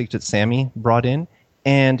cryptic message that Sammy brought in.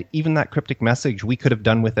 And even that cryptic message, we could have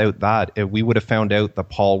done without that. We would have found out that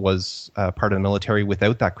Paul was part of the military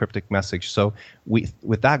without that cryptic message. So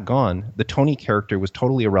with that gone, the Tony character was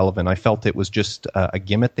totally irrelevant. I felt it was just a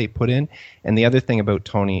gimmick they put in. And the other thing about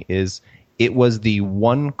Tony is it was the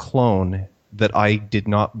one clone that I did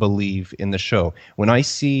not believe in the show. When I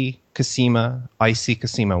see Cosima, I see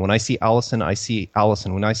Cosima. When I see Allison, I see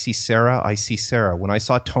Allison. When I see Sarah, I see Sarah. When I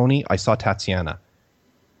saw Tony, I saw Tatiana.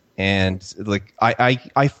 And like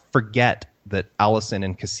I forget that Allison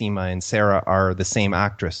and Cosima and Sarah are the same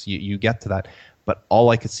actress. You get to that. But all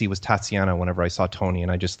I could see was Tatiana whenever I saw Tony,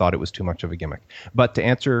 and I just thought it was too much of a gimmick. But to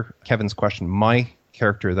answer Kevin's question, my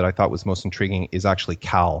character that I thought was most intriguing is actually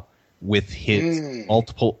Cal, with his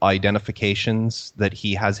multiple identifications that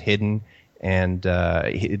he has hidden and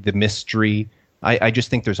the mystery. I just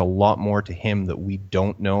think there's a lot more to him that we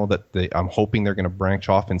don't know. I'm hoping they're going to branch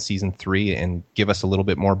off in season 3 and give us a little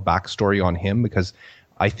bit more backstory on him, because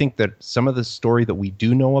I think that some of the story that we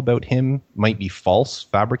do know about him might be false,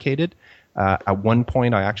 fabricated. At one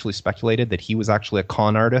point, I actually speculated that he was actually a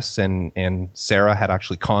con artist and Sarah had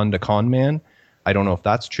actually conned a con man. I don't know if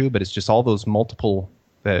that's true, but it's just all those multiple...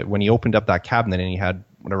 when he opened up that cabinet and he had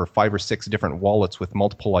whatever 5 or 6 different wallets with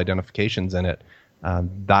multiple identifications in it,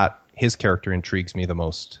 that his character intrigues me the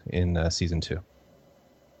most in season 2.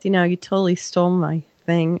 You know, you totally stole my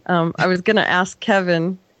thing. I was going to ask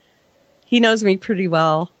Kevin. He knows me pretty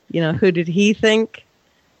well. You know, who did he think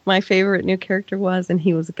my favorite new character was? And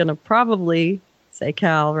he was going to probably say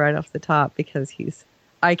Cal right off the top because he's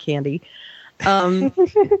eye candy. But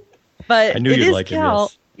I knew you'd like Cal. him,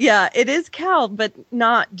 yes. Yeah, it is Cal, but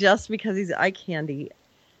not just because he's eye candy.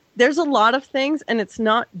 There's a lot of things, and it's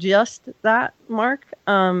not just that, Mark.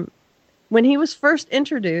 When he was first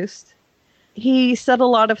introduced, he said a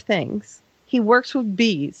lot of things. He works with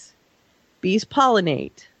bees. Bees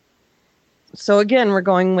pollinate. So again, we're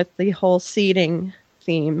going with the whole seeding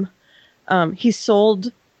theme. He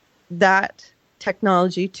sold that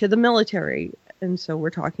technology to the military. And so we're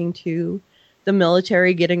talking to the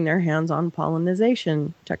military getting their hands on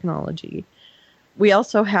pollination technology. We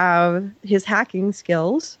also have his hacking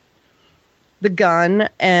skills, the gun,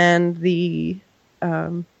 and the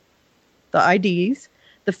IDs,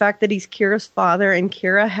 the fact that he's Kira's father and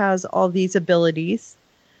Kira has all these abilities.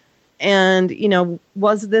 And, you know,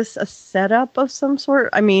 was this a setup of some sort?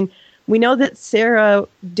 I mean, we know that Sarah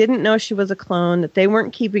didn't know she was a clone, that they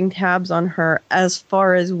weren't keeping tabs on her as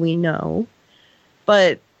far as we know.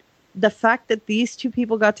 But the fact that these two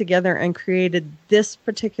people got together and created this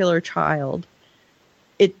particular child,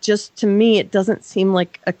 it just, to me, it doesn't seem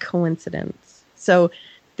like a coincidence. So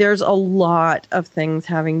there's a lot of things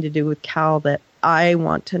having to do with Cal that I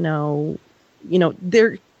want to know. You know,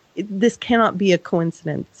 this cannot be a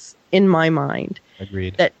coincidence in my mind.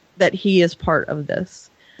 Agreed. That he is part of this.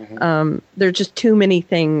 Mm-hmm. There's just too many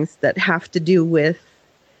things that have to do with,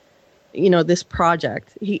 you know, this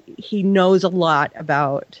project. He knows a lot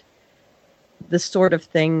about the sort of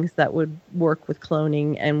things that would work with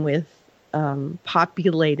cloning and with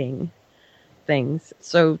populating things.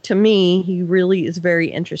 So to me, he really is very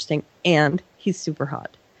interesting, and he's super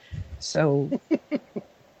hot. So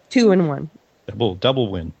 2 in 1. Double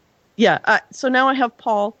win. Yeah. So now I have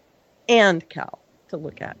Paul and Cal to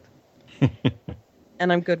look at.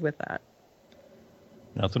 And I'm good with that.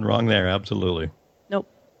 Nothing wrong there. Absolutely. Nope.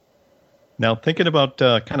 Now, thinking about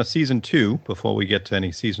kind of season 2, before we get to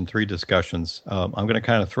any season 3 discussions, I'm going to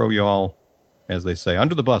kind of throw you all, as they say,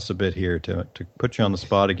 under the bus a bit here to put you on the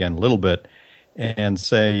spot again a little bit and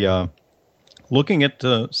say, looking at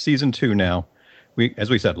season 2 now, as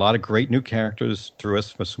we said, a lot of great new characters threw us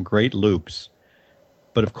for some great loops.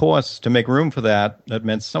 But of course, to make room for that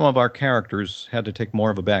meant some of our characters had to take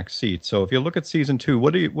more of a back seat. So if you look at season 2,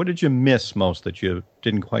 what did you miss most that you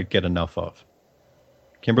didn't quite get enough of?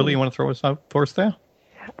 Kimberly, you want to throw us out for us there?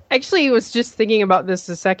 Actually, I was just thinking about this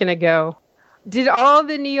a second ago. Did all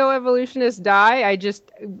the Neo-Evolutionists die? The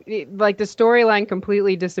storyline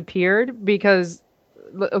completely disappeared because,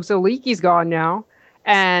 so Leaky's gone now.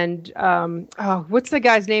 And, what's the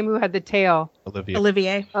guy's name who had the tail?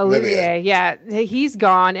 Olivier. Yeah, he's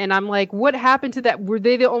gone. And I'm like, what happened to that? Were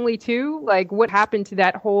they the only two? Like, what happened to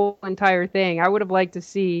that whole entire thing? I would have liked to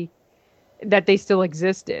see that they still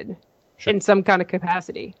existed in some kind of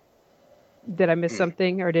capacity. Did I miss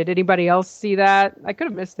something, or did anybody else see that? I could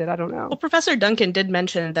have missed it. I don't know. Well, Professor Duncan did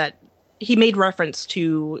mention that he made reference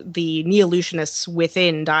to the Neolutionists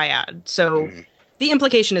within Dyad. So the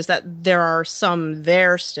implication is that there are some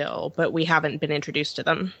there still, but we haven't been introduced to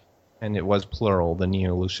them. And it was plural, the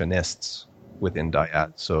Neolutionists within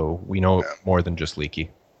Dyad, so we know more than just Leaky.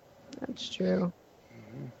 That's true.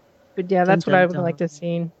 But yeah, that's what I would like to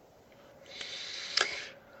see.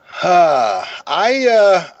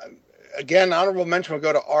 Again, honorable mention will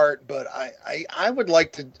go to Art, but I would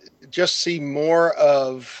like to just see more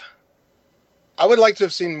of. I would like to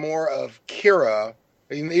have seen more of Kira,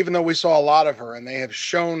 even though we saw a lot of her, and they have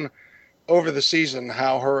shown over the season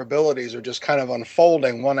how her abilities are just kind of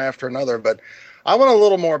unfolding one after another. But I want a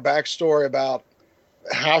little more backstory about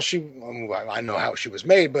how she. I know how she was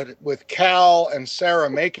made, but with Cal and Sarah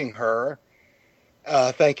making her.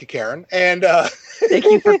 Thank you, Karen, and thank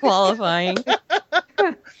you for qualifying.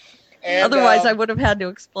 And, otherwise, I would have had to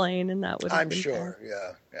explain, and that would. I'm sure,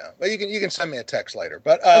 yeah. Well, you can send me a text later,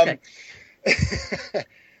 but okay.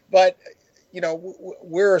 But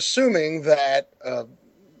we're assuming that,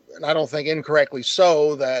 and I don't think incorrectly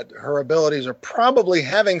so, that her abilities are probably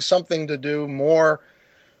having something to do more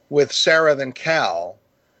with Sarah than Cal.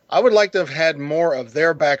 I would like to have had more of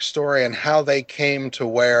their backstory and how they came to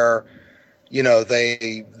where,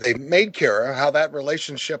 they made Kira, how that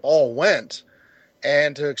relationship all went.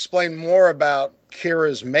 And to explain more about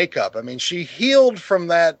Kira's makeup. I mean, she healed from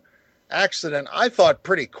that accident, I thought,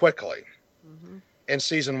 pretty quickly in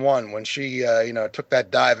season 1 when she, took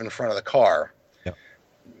that dive in front of the car. Yep.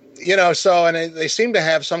 And they seem to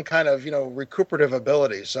have some kind of, recuperative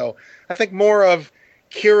ability. So I think more of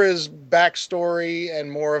Kira's backstory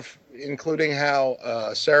and more of including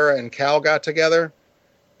how Sarah and Cal got together,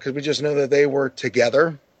 because we just know that they were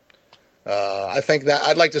together. I think that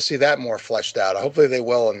I'd like to see that more fleshed out. Hopefully they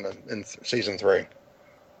will in season 3.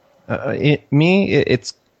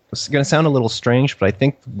 It's going to sound a little strange, but I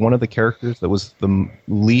think one of the characters that was the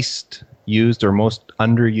least used or most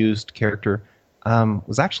underused character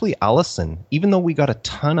was actually Allison. Even though we got a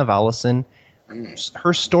ton of Allison,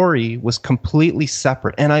 her story was completely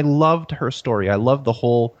separate, and I loved her story. I loved the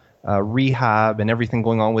whole rehab and everything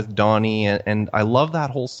going on with Donnie, and I love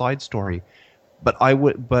that whole side story. But I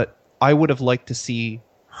would have liked to see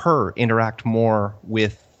her interact more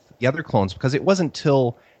with the other clones, because it wasn't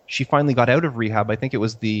till she finally got out of rehab. I think it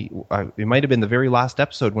was it might have been the very last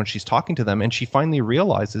episode when she's talking to them and she finally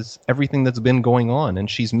realizes everything that's been going on and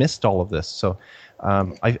she's missed all of this. So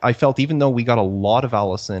I felt even though we got a lot of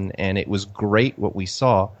Allison and it was great what we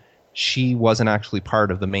saw, she wasn't actually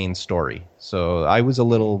part of the main story. So I was a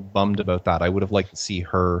little bummed about that. I would have liked to see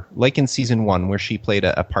her, like in season 1 where she played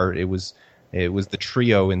a part. It was the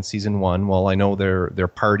trio in season 1. Well, I know their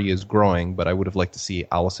party is growing, but I would have liked to see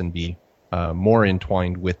Allison be more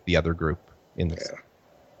entwined with the other group in this.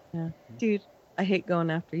 Yeah. Dude, I hate going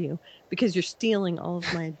after you because you're stealing all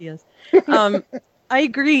of my ideas. I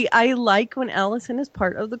agree. I like when Allison is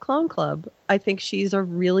part of the Clone Club. I think she's a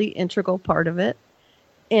really integral part of it.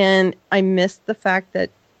 And I missed the fact that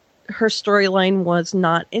her storyline was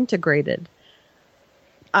not integrated.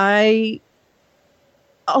 One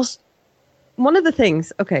of the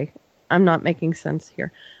things, okay, I'm not making sense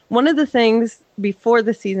here. One of the things before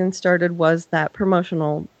the season started was that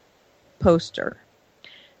promotional poster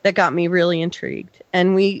that got me really intrigued.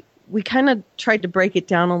 And we kind of tried to break it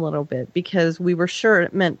down a little bit because we were sure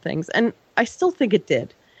it meant things. And I still think it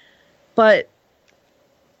did. But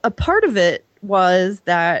a part of it was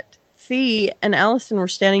that Fee and Allison were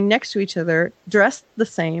standing next to each other, dressed the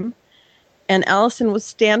same. And Allison was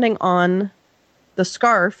standing on the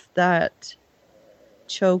scarf that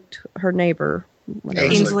choked her neighbor.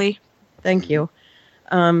 Ainsley. Thank you.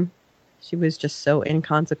 She was just so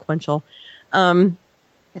inconsequential.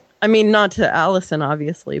 I mean, not to Allison,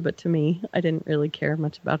 obviously, but to me, I didn't really care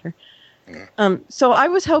much about her. So I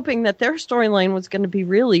was hoping that their storyline was going to be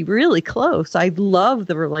really, really close. I love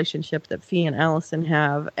the relationship that Fee and Allison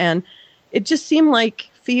have. And it just seemed like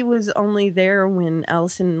Fee was only there when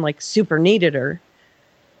Allison, super needed her.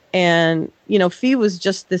 And, Fee was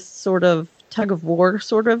just this sort of tug-of-war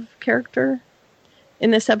sort of character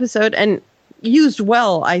in this episode. And used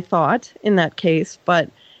well, I thought, in that case. But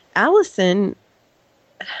Allison,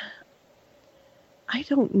 I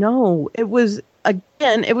don't know. It was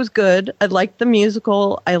good. I liked the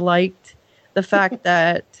musical. I liked the fact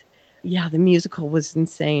that, the musical was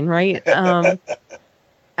insane, right?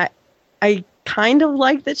 I kind of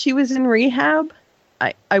liked that she was in rehab.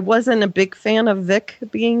 I wasn't a big fan of Vic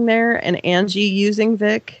being there and Angie using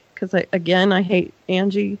Vic because, I hate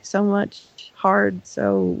Angie so much. Hard,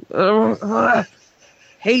 so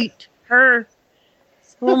hate her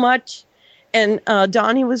so much. And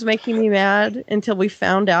Donnie was making me mad until we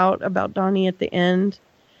found out about Donnie at the end.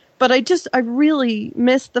 But I really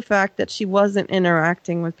missed the fact that she wasn't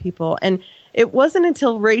interacting with people. And it wasn't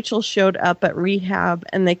until Rachel showed up at rehab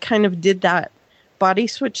and they kind of did that body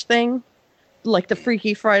switch thing, like the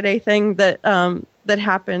Freaky Friday thing that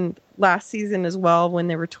happened last season as well when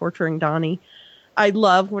they were torturing Donnie. I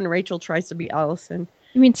love when Rachel tries to be Allison.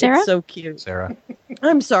 You mean Sarah? It's so cute. Sarah.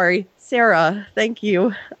 I'm sorry, Sarah. Thank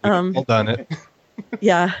you. Well done it.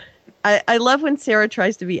 Yeah. I love when Sarah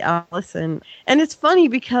tries to be Allison. And it's funny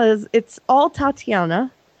because it's all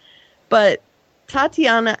Tatiana, but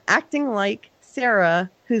Tatiana acting like Sarah,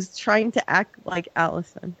 who's trying to act like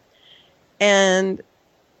Allison. And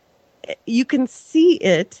you can see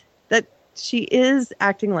it, that she is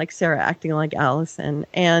acting like Sarah, acting like Allison.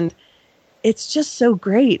 And it's just so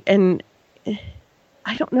great. And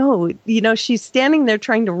I don't know, she's standing there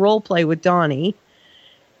trying to role play with Donnie.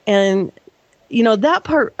 And that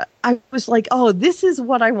part, I was like, oh, this is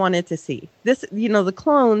what I wanted to see. This, the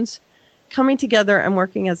clones coming together and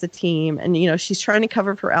working as a team. And, she's trying to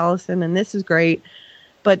cover for Allison, and this is great.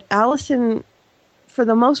 But Allison, for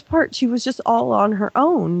the most part, she was just all on her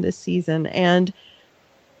own this season. And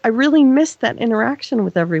I really missed that interaction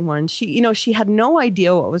with everyone. She had no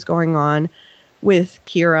idea what was going on with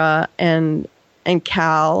Kira and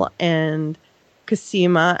Cal and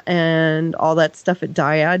Cosima and all that stuff at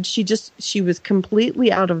Dyad. She was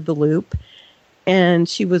completely out of the loop, and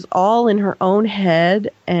she was all in her own head,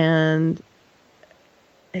 and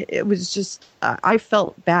it was just, I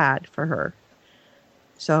felt bad for her.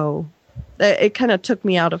 So it kind of took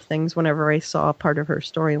me out of things whenever I saw part of her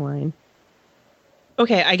storyline.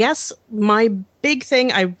 Okay, I guess my big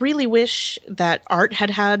thing, I really wish that Art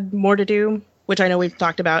had more to do, which I know we've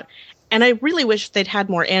talked about. And I really wish they'd had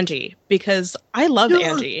more Angie, because I love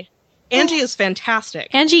Angie. Angie is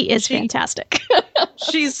fantastic. Angie is fantastic.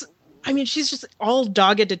 She's just all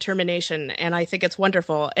dogged determination, and I think it's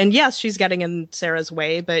wonderful. And yes, she's getting in Sarah's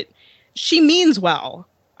way, but she means well.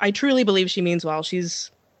 I truly believe she means well.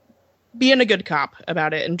 She's being a good cop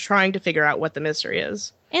about it and trying to figure out what the mystery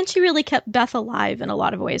is. And she really kept Beth alive in a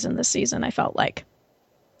lot of ways in this season, I felt like.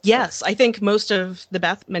 Yes, I think most of the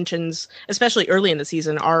Beth mentions, especially early in the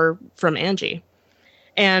season, are from Angie.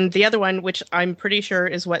 And the other one, which I'm pretty sure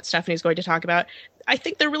is what Stephanie's going to talk about, I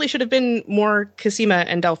think there really should have been more Cosima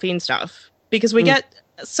and Delphine stuff, because we get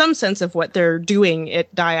some sense of what they're doing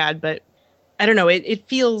at Dyad, but I don't know, it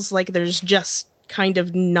feels like there's just kind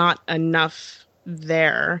of not enough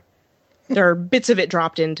there. There are bits of it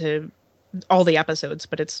dropped into all the episodes,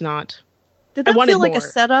 but it's not... Did that feel like a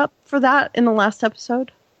setup for that in the last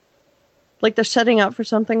episode? Like they're setting up for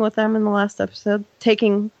something with them in the last episode,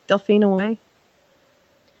 taking Delphine away?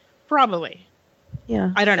 Probably.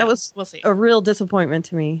 Yeah. I don't know. We'll see. A real disappointment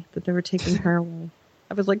to me that they were taking her away.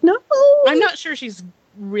 I was like, no! I'm not sure she's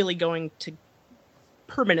really going to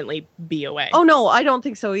permanently be away. Oh, no, I don't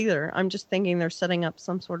think so either. I'm just thinking they're setting up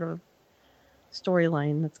some sort of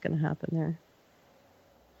storyline that's going to happen there.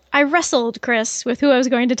 I wrestled, Chris, with who I was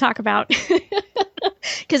going to talk about.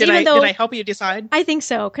 Did I help you decide? I think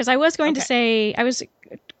so, because I was going to say, I was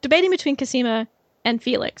debating between Cosima and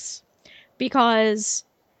Felix, because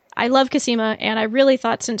I love Cosima, and I really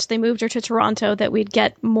thought since they moved her to Toronto that we'd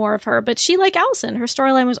get more of her. But she, like Allison, her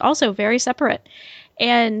storyline was also very separate.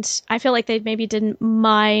 And I feel like they maybe didn't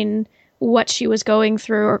mine what she was going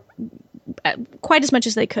through quite as much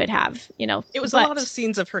as they could have, It was a lot of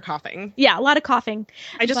scenes of her coughing. Yeah, a lot of coughing.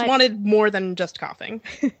 I just wanted more than just coughing.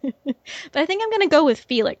 But I think I'm going to go with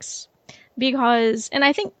Felix because, and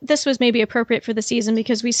I think this was maybe appropriate for the season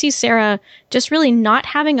because we see Sarah just really not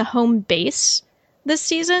having a home base this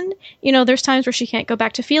season. There's times where she can't go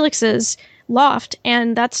back to Felix's loft,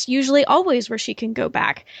 and that's usually always where she can go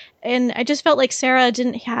back. And I just felt like Sarah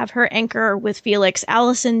didn't have her anchor with Felix.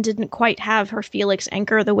 Allison didn't quite have her Felix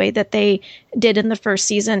anchor the way that they did in the first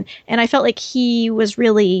season. And I felt like he was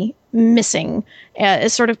really missing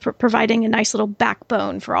as sort of providing a nice little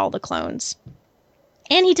backbone for all the clones.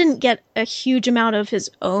 And he didn't get a huge amount of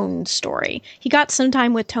his own story. He got some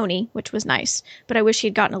time with Tony, which was nice, but I wish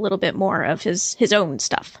he'd gotten a little bit more of his own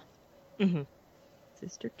stuff. Mm-hmm.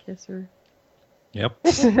 Sister kisser. Yep.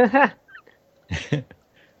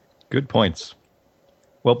 Good points.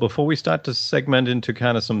 Well, before we start to segment into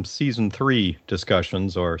kind of some season 3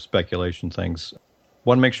 discussions or speculation things,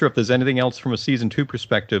 want to make sure if there's anything else from a season 2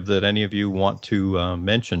 perspective that any of you want to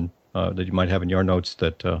mention that you might have in your notes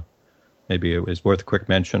that maybe it is worth a quick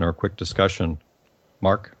mention or a quick discussion.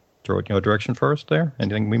 Mark, throw it in your direction first there.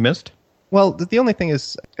 Anything we missed? Well, the only thing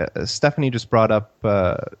is, Stephanie just brought up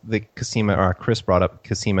the Cosima, or Chris brought up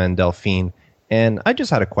Cosima and Delphine, and I just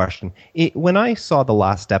had a question. When I saw the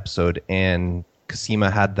last episode and Cosima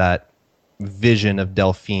had that vision of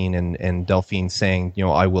Delphine and Delphine saying,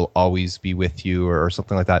 I will always be with you, or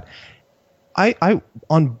something like that, I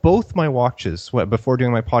on both my watches before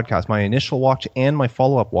doing my podcast, my initial watch and my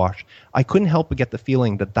follow-up watch, I couldn't help but get the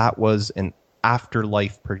feeling that was an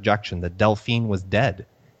afterlife projection, that Delphine was dead.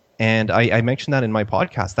 And I mentioned that in my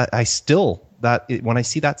podcast, that when I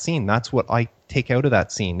see that scene, that's what I take out of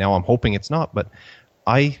that scene. Now, I'm hoping it's not, but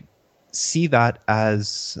I see that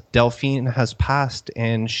as Delphine has passed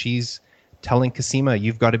and she's telling Cosima,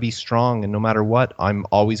 you've got to be strong, and no matter what, I'm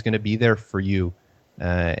always going to be there for you.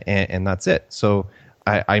 And that's it. So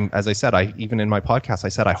I'm, as I said, even in my podcast, I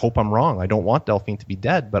said, I hope I'm wrong. I don't want Delphine to be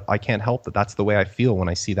dead, but I can't help that that's the way I feel when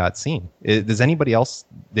I see that scene. Does anybody else?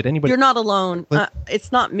 Did anybody? You're not alone.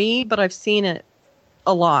 It's not me, but I've seen it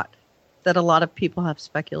a lot. That a lot of people have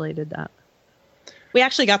speculated that. We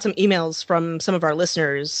actually got some emails from some of our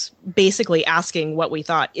listeners basically asking what we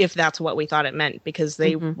thought, if that's what we thought it meant, because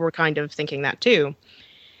they were kind of thinking that too.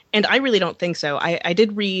 And I really don't think so. I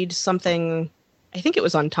did read something, I think it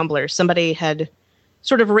was on Tumblr. Somebody had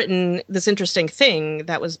sort of written this interesting thing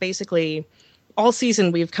that was basically all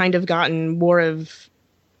season we've kind of gotten more of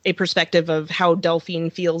a perspective of how Delphine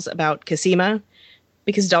feels about Cosima,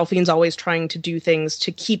 because Delphine's always trying to do things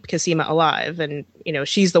to keep Cosima alive. And,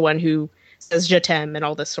 she's the one who says je t'aime and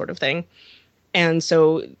all this sort of thing. And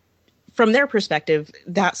so from their perspective,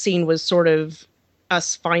 that scene was sort of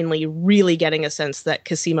us finally really getting a sense that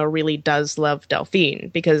Cosima really does love Delphine,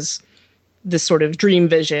 because this sort of dream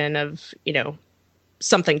vision of,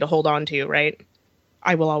 something to hold on to, right?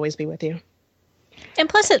 I will always be with you. And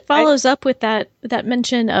plus it follows up with that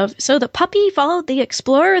mention of, so the puppy followed the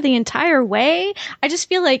explorer the entire way. I just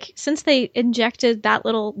feel like since they injected that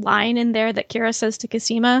little line in there that Kira says to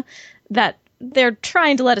Cosima, that they're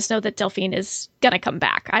trying to let us know that Delphine is going to come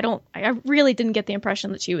back. I really didn't get the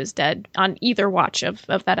impression that she was dead on either watch of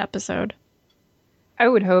that episode. I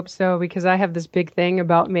would hope so, because I have this big thing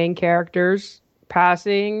about main characters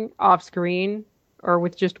passing off screen or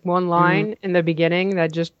with just one line in the beginning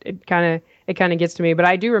that just it kind of gets to me. But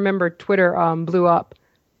I do remember Twitter blew up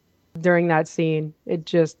during that scene. It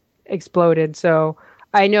just exploded. So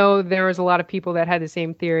I know there was a lot of people that had the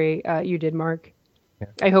same theory you did, Mark. Yeah.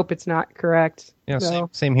 I hope it's not correct. Yeah,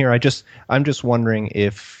 same here. I'm just wondering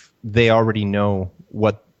if they already know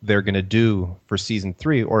what they're going to do for season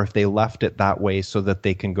 3, or if they left it that way so that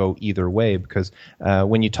they can go either way. Because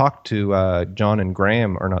when you talk to John and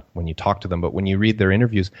Graham, or not when you talk to them, but when you read their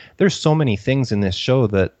interviews, there's so many things in this show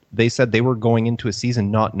that they said they were going into a season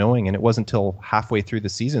not knowing, and it wasn't until halfway through the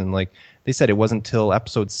season, like they said, it wasn't until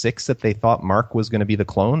episode 6 that they thought Mark was going to be the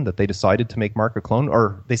clone, that they decided to make Mark a clone,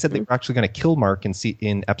 or they said they were actually going to kill Mark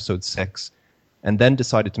in episode 6. And then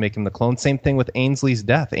decided to make him the clone. Same thing with Ainsley's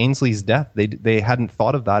death. They hadn't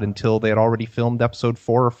thought of that until they had already filmed episode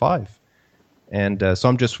 4 or 5. And so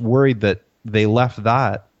I'm just worried that they left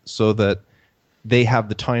that so that they have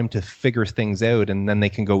the time to figure things out, and then they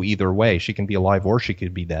can go either way. She can be alive or she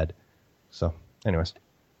could be dead. So, anyways.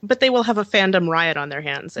 But they will have a fandom riot on their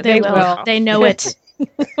hands. They will. They know it.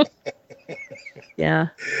 Yeah.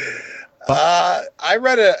 I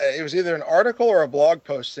read it was either an article or a blog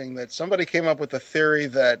posting that somebody came up with the theory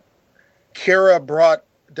that Kira brought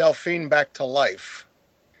Delphine back to life,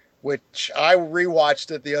 which I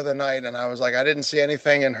rewatched it the other night, and I was like, I didn't see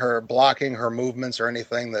anything in her blocking her movements or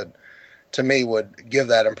anything that to me would give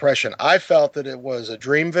that impression. I felt that it was a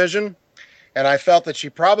dream vision, and I felt that she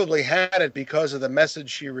probably had it because of the message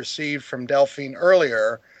she received from Delphine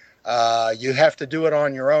earlier. You have to do it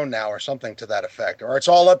on your own now, or something to that effect, or it's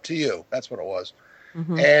all up to you. That's what it was.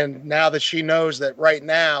 Mm-hmm. And now that she knows that right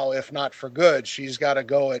now, if not for good, she's got to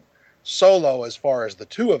go it solo as far as the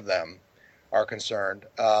two of them are concerned,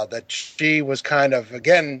 that she was kind of,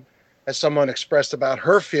 again, as someone expressed about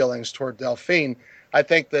her feelings toward Delphine, I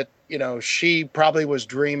think that, she probably was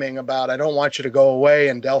dreaming about, I don't want you to go away,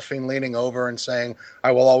 and Delphine leaning over and saying,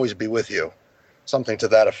 I will always be with you. Something to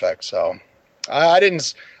that effect. So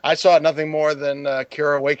I saw nothing more than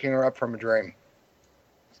Kira waking her up from a dream.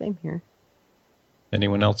 Same here.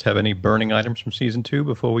 Anyone else have any burning items from season 2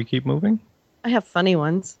 before we keep moving? I have funny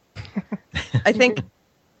ones. I think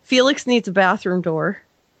Felix needs a bathroom door.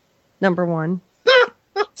 Number 1.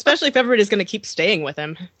 Especially if everybody's going to keep staying with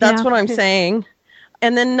him. That's what I'm saying.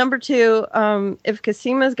 And then number 2, if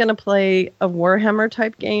Cosima is going to play a Warhammer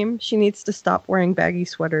type game, she needs to stop wearing baggy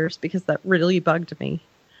sweaters, because that really bugged me.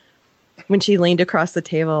 When she leaned across the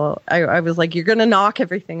table, I was like, you're going to knock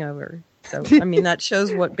everything over. So, I mean, that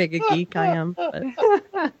shows what big a geek I am.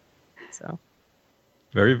 But, so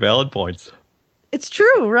Very valid points. it's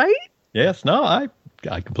true, right? Yes, no, I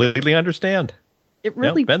completely understand. It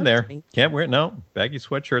really been bugs there. me. Can't wear it. No, baggy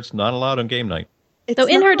sweatshirts not allowed on game night. It's Though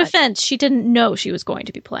in her not. defense, she didn't know she was going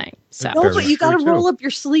to be playing. So No, but you got to True, too. roll up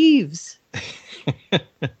your sleeves.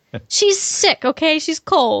 she's sick, okay? She's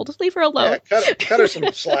cold. Leave her alone. Yeah, cut her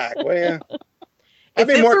some slack, will you? If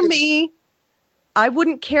it were me, I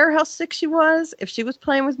wouldn't care how sick she was. If she was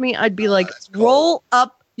playing with me, I'd be like, that's cold. roll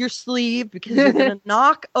up your sleeve because you're going to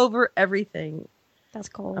knock over everything. That's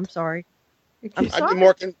cold. I'm sorry. I'm I'd sorry.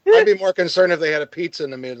 be more concerned if they had a pizza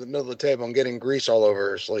in the middle of the table and getting grease all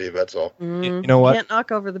over her sleeve. That's all. You know what? Can't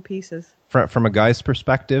knock over the pieces. From a guy's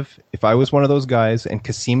perspective, if I was one of those guys and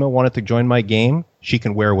Casima wanted to join my game, she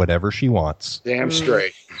can wear whatever she wants. Damn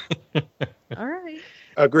straight. All right.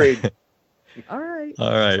 Agreed. All right.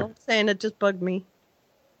 All right. So I'm saying it just bugged me.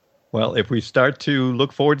 Well, if we start to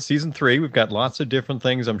look forward to season 3, we've got lots of different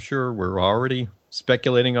things I'm sure we're already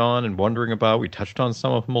speculating on and wondering about. We touched on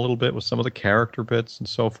some of them a little bit with some of the character bits and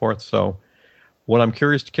so forth. So what I'm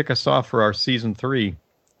curious to kick us off for our season 3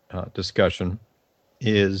 discussion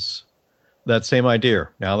is that same idea.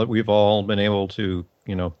 Now that we've all been able to,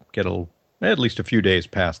 get at least a few days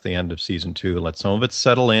past the end of season 2, let some of it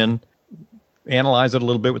settle in, analyze it a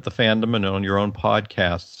little bit with the fandom and on your own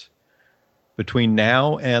podcasts. Between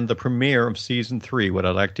now and the premiere of season 3, what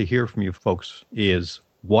I'd like to hear from you folks is,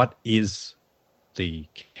 what is the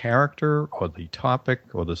character or the topic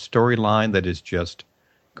or the storyline that is just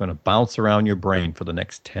going to bounce around your brain for the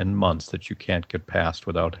next 10 months that you can't get past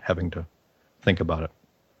without having to think about it?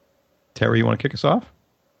 Terry, you want to kick us off?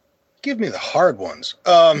 Give me the hard ones.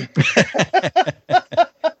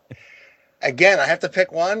 Again, I have to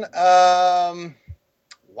pick one.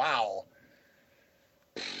 Wow.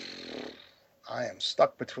 I am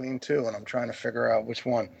stuck between two, and I'm trying to figure out which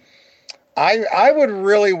one. I would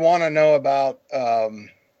really want to know about. Dang,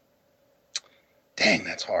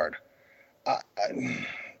 that's hard.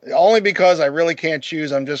 Only because I really can't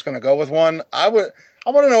choose. I'm just going to go with one. I want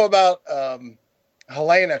to know about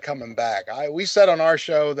Helena coming back. We said on our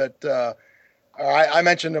show that I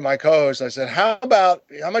mentioned to my co-host. I said, how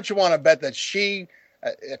much you want to bet that she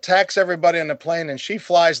attacks everybody on the plane and she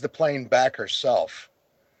flies the plane back herself?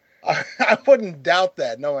 I wouldn't doubt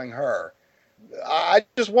that, knowing her. I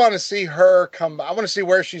just want to see her come. I want to see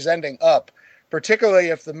where she's ending up, particularly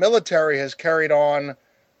if the military has carried on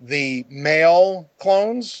the male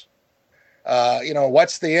clones.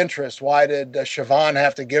 What's the interest? Why did Siobhan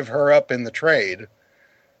have to give her up in the trade?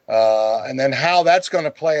 And then how that's going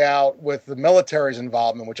to play out with the military's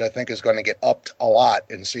involvement, which I think is going to get upped a lot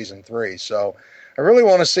in season 3. So I really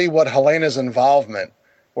want to see what Helena's involvement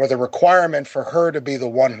or the requirement for her to be the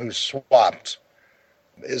one who's swapped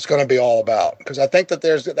is going to be all about. Because I think that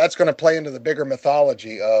that's going to play into the bigger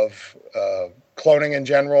mythology of cloning in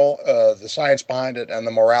general, the science behind it, and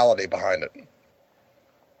the morality behind it.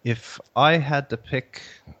 If I had to pick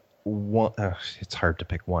one, it's hard to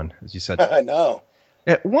pick one, as you said. I know.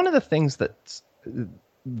 One of the things that's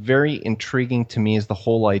very intriguing to me is the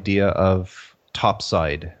whole idea of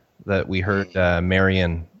Topside that we heard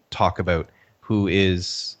Marion talk about, who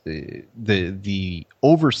is the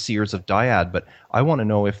overseers of Dyad. But I want to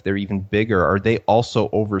know if they're even bigger. Are they also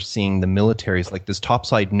overseeing the militaries? Like, does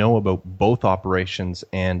Topside know about both operations?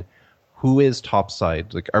 And who is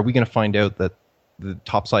Topside? Like, are we going to find out that the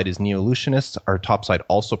Topside is Neolutionists? Are Topside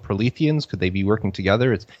also Proletheans? Could they be working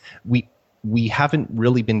together? We haven't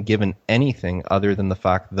really been given anything other than the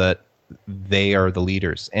fact that they are the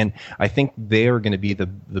leaders. And I think they are going to be the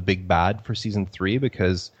big bad for season 3,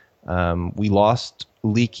 because we lost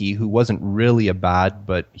Leaky, who wasn't really a bad,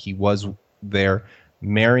 but he was there.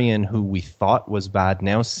 Marion, who we thought was bad,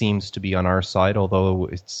 now seems to be on our side, although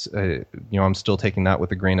it's I'm still taking that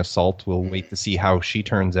with a grain of salt. We'll wait to see how she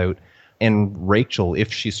turns out. And Rachel,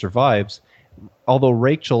 if she survives, although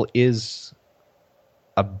Rachel is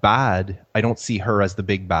a bad, I don't see her as the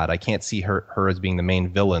big bad. I can't see her as being the main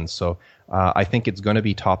villain. So I think it's going to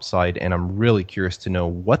be Topside, and I'm really curious to know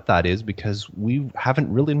what that is, because we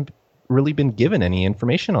haven't really been given any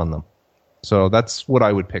information on them. So that's what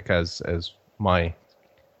I would pick as my.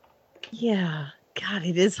 Yeah, God,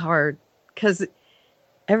 it is hard because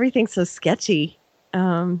everything's so sketchy.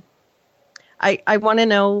 I want to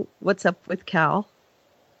know what's up with Cal.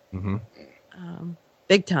 Mm-hmm.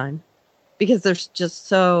 Big time. Because there's just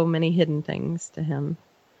so many hidden things to him.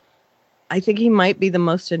 I think he might be the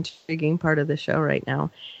most intriguing part of the show right now.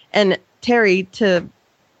 And Terry, to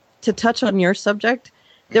touch on your subject,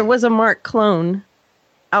 there was a marked clone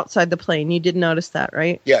outside the plane. You did notice that,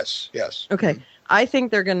 right? Yes. Okay. I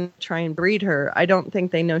think they're going to try and breed her. I don't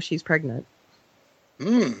think they know she's pregnant.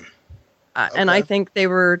 Okay. And I think they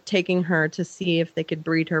were taking her to see if they could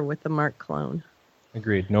breed her with the Mark clone.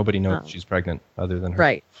 Agreed. Nobody knows she's pregnant other than her.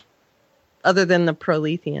 Right. Other than the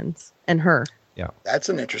Prolethians and her. Yeah. That's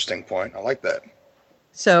an interesting point. I like that.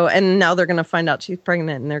 So, and now they're going to find out she's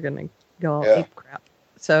pregnant and they're going to go all ape crap.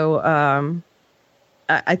 So,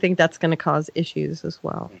 I think that's going to cause issues as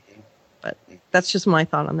well. But that's just my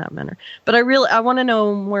thought on that matter. But I want to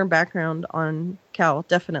know more background on Cal,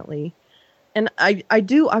 definitely. And I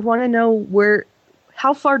want to know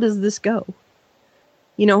how far does this go?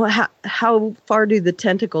 You know, how far do the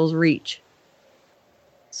tentacles reach?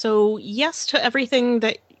 So, yes to everything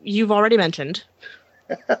that you've already mentioned.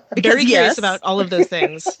 Because Very curious about all of those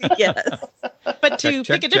things. Yes. But to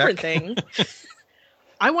Check, pick a check. different thing,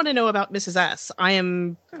 I want to know about Mrs. S. I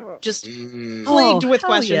am just Mm. plagued with hell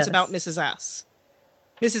questions yes. about Mrs. S.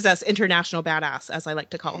 Mrs. S, international badass, as I like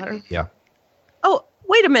to call her. Yeah. Oh,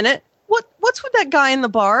 wait a minute. What's with that guy in the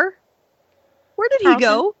bar? Where did he Carlton?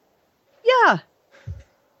 go? Yeah.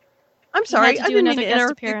 I'm sorry. He had I to do didn't another mean to guest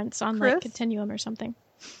interrupt appearance on Chris. like Continuum or something.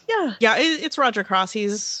 Yeah. Yeah, it's Roger Cross.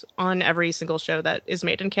 He's on every single show that is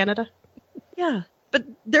made in Canada. Yeah. But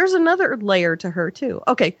there's another layer to her too.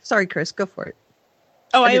 Okay, sorry, Chris. Go for it.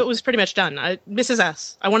 Oh, I it did- was pretty much done. Mrs.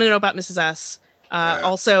 S. I want to know about Mrs. S.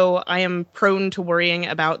 Also, I am prone to worrying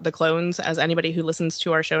about the clones, as anybody who listens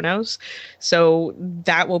to our show knows. So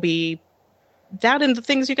that will be... That and the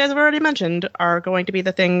things you guys have already mentioned are going to be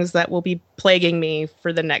the things that will be plaguing me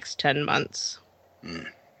for the next 10 months.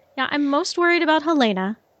 Yeah, I'm most worried about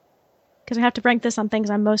Helena. Because I have to rank this on things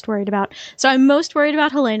I'm most worried about. So I'm most worried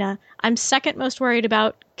about Helena. I'm second most worried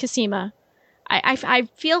about Cosima. I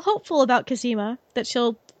feel hopeful about Cosima, that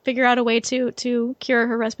she'll figure out a way to cure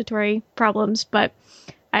her respiratory problems. But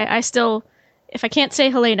I still, if I can't say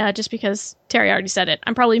Helena, just because Terry already said it,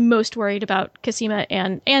 I'm probably most worried about Cosima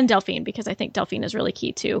and Delphine, because I think Delphine is really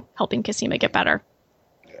key to helping Cosima get better.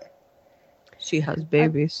 She has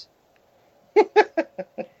babies.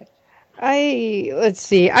 Let's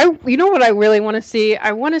see. You know what I really want to see?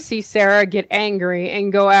 I want to see Sarah get angry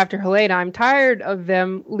and go after Helena. I'm tired of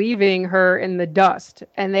them leaving her in the dust.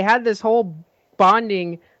 And they had this whole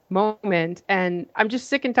bonding moment, and I'm just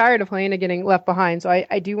sick and tired of Helena getting left behind. So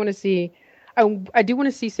I do want to see I do want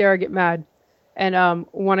to see Sarah get mad and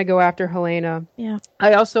want to go after Helena. Yeah.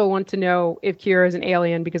 I also want to know if Kira is an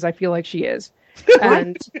alien, because I feel like she is.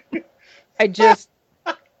 And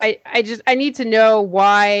I need to know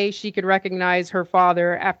why she could recognize her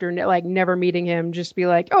father after like never meeting him. Just be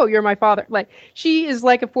like, oh, you're my father. Like, she is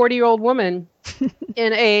like a 40-year-old woman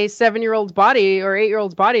in a 7-year-old's body or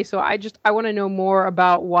 8-year-old's body. So I want to know more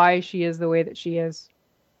about why she is the way that she is.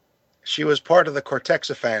 She was part of the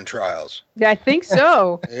Cortexiphan trials. Yeah, I think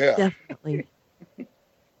so. Yeah. Definitely.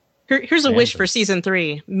 Here's a wish for season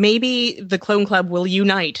 3. Maybe the Clone Club will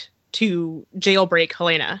unite to jailbreak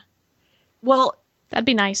Helena. Well, That'd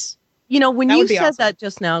be nice. you know, when That you would be said awesome. that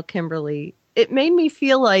just now, Kimberly, it made me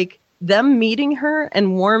feel like them meeting her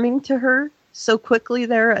and warming to her so quickly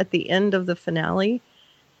there at the end of the finale,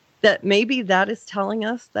 that maybe that is telling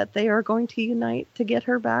us that they are going to unite to get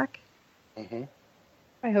her back. Hmm.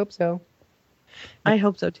 I hope so. I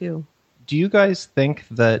hope so too. Do you guys think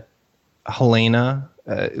that Helena,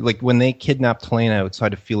 like when they kidnapped Helena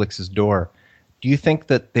outside of Felix's door, do you think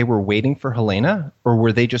that they were waiting for Helena, or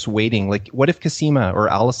were they just waiting? Like, what if Cosima or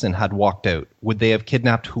Allison had walked out? Would they have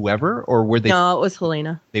kidnapped whoever, or were they? No, it was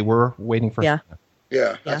Helena. They were waiting for. Yeah. Helena?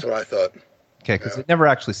 Yeah, that's what I thought. Okay, because it never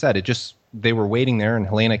actually said. It just they were waiting there, and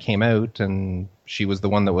Helena came out, and she was the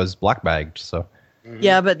one that was black bagged. So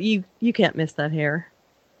Yeah, but you can't miss that hair.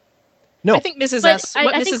 no, I think Mrs. But S. I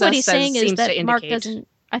What think Mrs. what S he's says saying is seems to that Mark indicate. doesn't.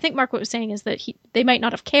 I think Mark what was saying is that they might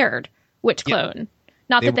not have cared which Yeah. clone,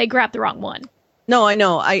 not that they grabbed the wrong one. No, I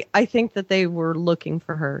know. I think that they were looking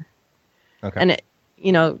for her. okay. And,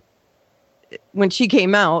 when she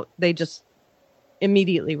came out, they just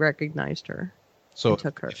immediately recognized her. so and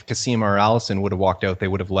took her. if Cosima or Allison would have walked out, they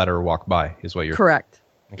would have let her walk by. Is what you're. Correct.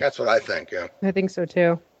 That's what I think, yeah. I think so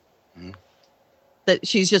too. That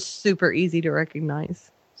she's just super easy to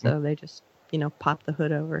recognize. So they just, pop the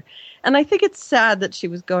hood over. And I think it's sad that she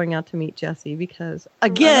was going out to meet Jesse because,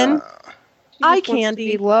 again, She eye just wants to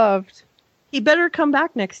candy. be loved. He better come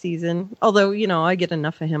back next season. Although, I get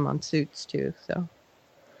enough of him on Suits too, so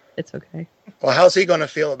it's okay. Well, how's he going to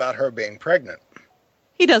feel about her being pregnant?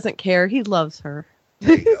 He doesn't care. He loves her.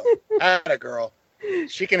 There you go. Atta girl.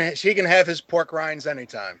 She can have his pork rinds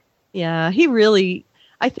anytime. Yeah,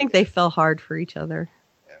 I think they fell hard for each other.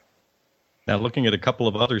 Now, looking at a couple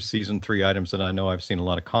of other season 3 items that I know I've seen a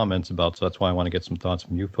lot of comments about, so that's why I want to get some thoughts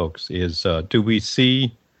from you folks, is do we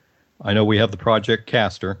see, I know we have the Project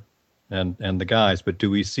Caster and the guys, but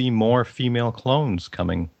do we see more female clones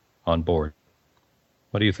coming on board?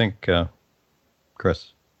 What do you think,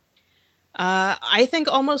 Chris? I think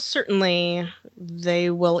almost certainly they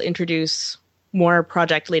will introduce more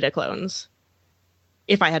Project Leda clones,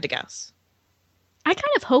 if I had to guess. I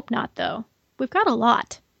kind of hope not, though. We've got a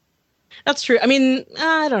lot. That's true. I mean,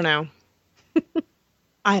 I don't know.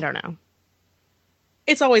 I don't know.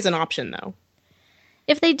 It's always an option, though.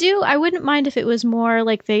 If they do, I wouldn't mind if it was more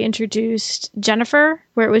like they introduced Jennifer,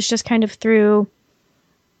 where it was just kind of through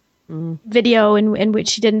video in which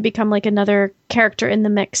she didn't become like another character in the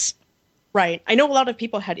mix. Right. I know a lot of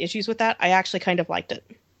people had issues with that. I actually kind of liked it.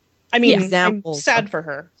 I mean, I'm sad for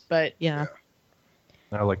her, but... Yeah.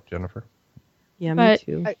 I like Jennifer. Yeah, But-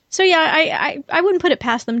 me too. So yeah, I wouldn't put it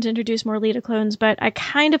past them to introduce more Leda clones, but I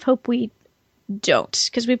kind of hope we don't,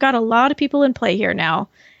 because we've got a lot of people in play here now,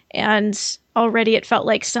 and already it felt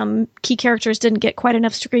like some key characters didn't get quite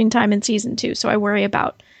enough screen time in season 2, so I worry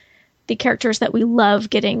about the characters that we love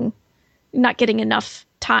not getting enough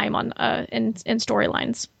time on in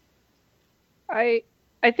storylines. I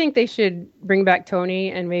think they should bring back Tony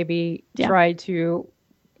and maybe try to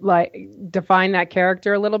like define that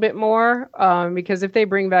character a little bit more. Because if they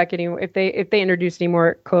bring back if they introduce any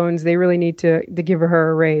more clones, they really need to give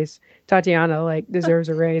her a raise. Tatiana deserves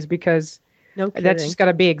a raise because that's just got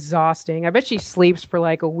to be exhausting. I bet she sleeps for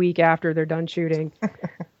like a week after they're done shooting.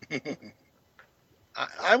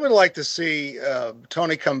 I would like to see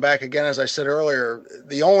Tony come back again. As I said earlier,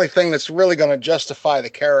 the only thing that's really going to justify the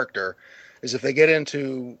character is if they get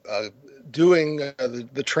into doing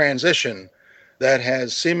the transition that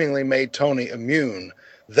has seemingly made Tony immune.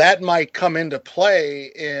 That might come into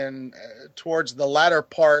play in towards the latter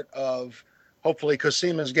part of hopefully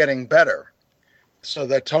Cosima's getting better, so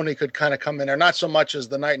that Tony could kind of come in there, not so much as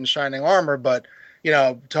the knight in shining armor, but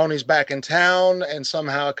Tony's back in town and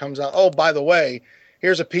somehow it comes out, oh, by the way,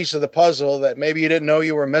 here's a piece of the puzzle that maybe you didn't know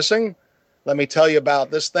you were missing. Let me tell you about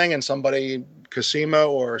this thing. And somebody, Cosima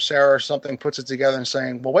or Sarah or something, puts it together and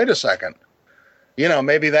saying, well, wait a second.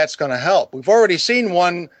 Maybe that's going to help. We've already seen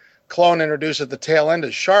one clone introduced at the tail end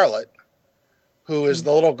as Charlotte, who is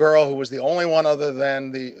the little girl who was the only one other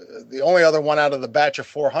than the only other one out of the batch of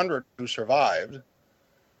 400 who survived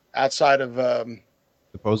outside of...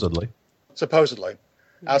 Supposedly.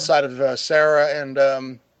 Outside of Sarah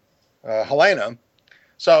and Helena.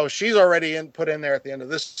 So she's already put in there at the end of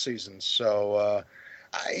this season. So,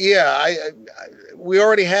 we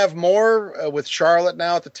already have more with Charlotte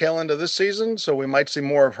now at the tail end of this season, so we might see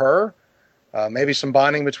more of her. Maybe some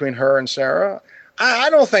bonding between her and Sarah. I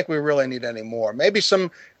don't think we really need any more. Maybe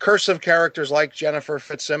some cursive characters like Jennifer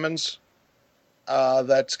Fitzsimmons.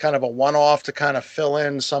 That's kind of a one-off to kind of fill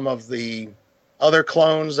in some of the other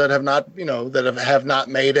clones that have not, have not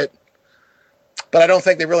made it. But I don't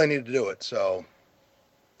think they really need to do it. So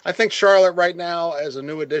I think Charlotte right now, as a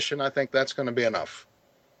new addition, I think that's going to be enough.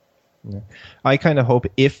 Yeah. I kind of hope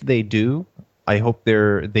if they do, I hope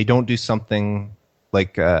they don't do something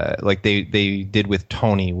like they did with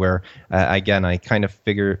Tony, where again I kind of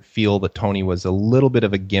feel that Tony was a little bit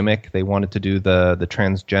of a gimmick. They wanted to do the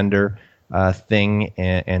transgender thing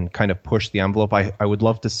and kind of push the envelope. I would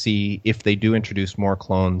love to see if they do introduce more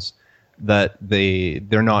clones that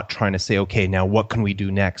they're not trying to say, okay, now what can we do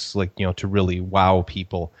next, to really wow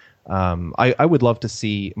people. I would love to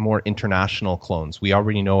see more international clones. We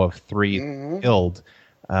already know of 3 killed.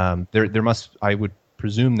 There must, I would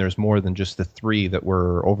presume there's more than just the 3 that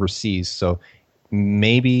were overseas. So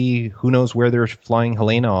maybe, who knows where they're flying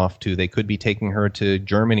Helena off to. They could be taking her to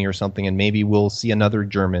Germany or something, and maybe we'll see another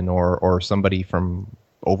German or somebody from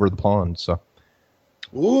over the pond. So.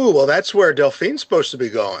 Ooh, well, that's where Delphine's supposed to be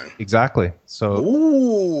going. Exactly.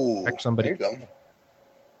 So, check somebody. There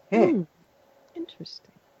you go. Interesting.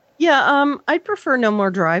 Yeah, I'd prefer no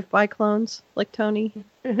more drive-by clones like Tony.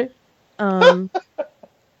 I'm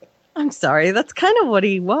sorry, that's kind of what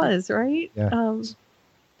he was, right? Yeah.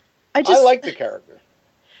 I like the character.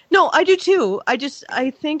 No, I do too.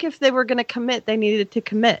 I think if they were going to commit, they needed to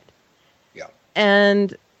commit. Yeah.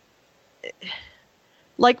 And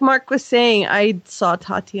like Mark was saying, I saw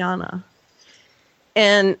Tatiana.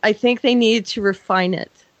 And I think they needed to refine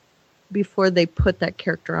it before they put that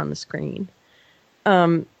character on the screen.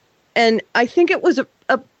 And I think it was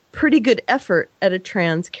a pretty good effort at a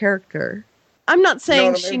trans character. I'm not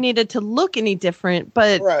saying she needed to look any different,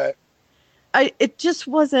 but right. It just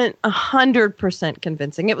wasn't 100%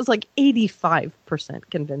 convincing. It was like 85%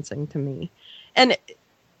 convincing to me. And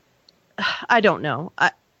I don't know.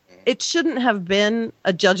 it shouldn't have been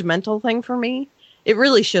a judgmental thing for me. It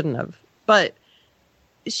really shouldn't have. But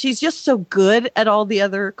she's just so good at all the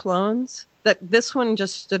other clones that this one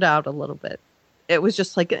just stood out a little bit. It was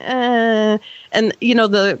just like, and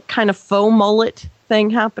the kind of faux mullet thing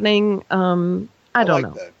happening. I don't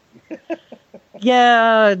know. That.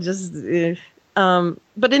 Yeah, just.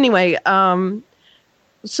 But anyway,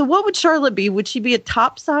 so what would Charlotte be? Would she be a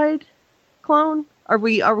topside clone? Are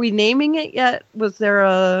we naming it yet? Was there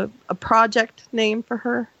a project name for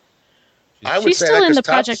her? She's still in the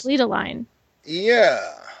Project Leda line.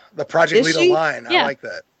 Yeah, the Project Leda line. I like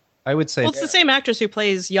that. I would say. Well, it's the same actress who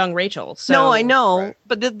plays young Rachel. So. No, I know, right.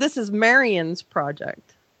 But this is Marion's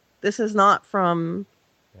project. This is not from.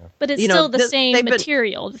 Yeah. But it's still the same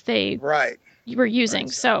material that they were using.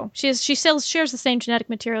 Right. So she still shares the same genetic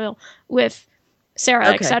material with Sarah,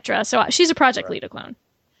 etc. So she's a Project Leda clone.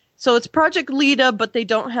 So it's Project Leda, but they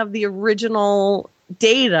don't have the original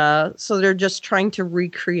data, so they're just trying to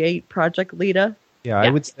recreate Project Leda. Yeah,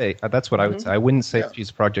 I would say that's what I would say. I wouldn't say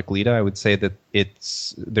she's Project Leda. I would say that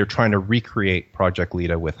they're trying to recreate Project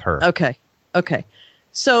Leda with her. Okay.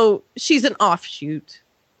 So she's an offshoot,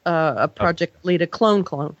 a Project Leda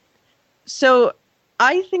clone. So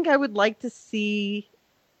I think I would like to see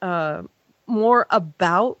more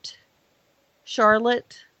about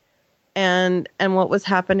Charlotte and what was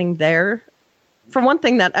happening there. For one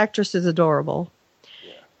thing, that actress is adorable.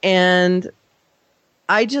 Yeah. And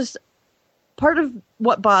part of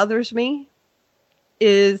what bothers me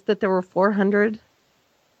is that there were 400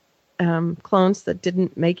 clones that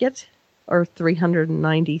didn't make it, or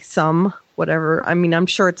 390 some, whatever. I mean, I'm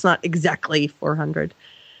sure it's not exactly 400.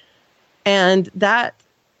 And that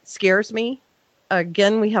scares me.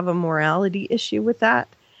 Again, we have a morality issue with that.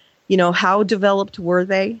 How developed were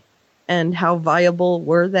they and how viable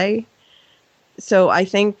were they? So I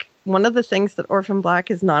think one of the things that Orphan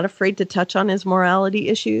Black is not afraid to touch on is morality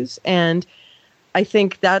issues. And I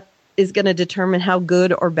think that is going to determine how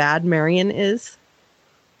good or bad Marion is.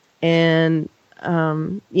 And,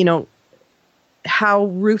 how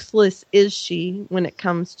ruthless is she when it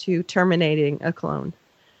comes to terminating a clone?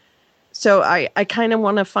 So I kind of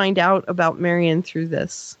want to find out about Marion through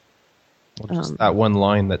this. Well, just that one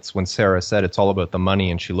line that's when Sarah said it's all about the money,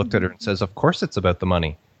 and she looked at her and says, of course it's about the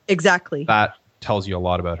money. Exactly. That tells you a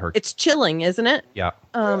lot about her. It's chilling, isn't it? Yeah.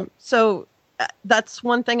 So that's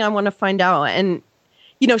one thing I want to find out. And,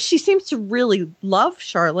 she seems to really love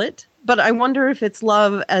Charlotte, but I wonder if it's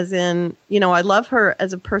love as in, I love her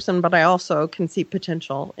as a person, but I also can see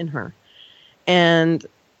potential in her. And,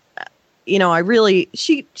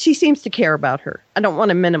 she seems to care about her. I don't want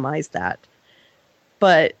to minimize that.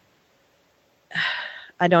 But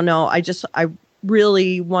I don't know. I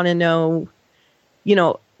really want to know,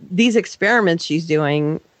 these experiments she's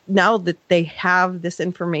doing, now that they have this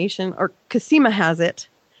information, or Cosima has it,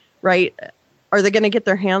 right? Are they going to get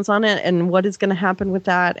their hands on it? And what is going to happen with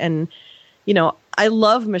that? And, I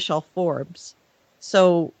love Michelle Forbes.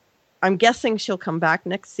 So I'm guessing she'll come back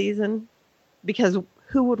next season, because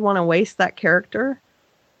who would want to waste that character?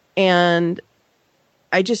 And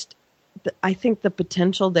I think the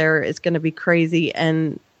potential there is going to be crazy.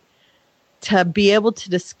 And to be able to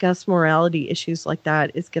discuss morality issues like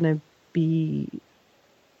that is going to be,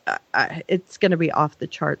 it's going to be off the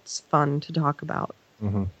charts fun to talk about.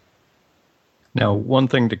 Mm-hmm. Now, one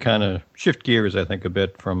thing to kind of shift gears, I think, a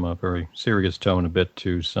bit from a very serious tone a bit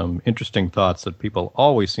to some interesting thoughts that people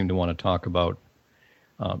always seem to want to talk about.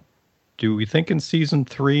 Do we think in season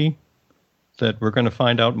 3 that we're going to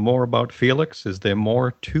find out more about Felix? Is there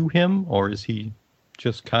more to him, or is he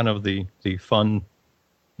just kind of the fun,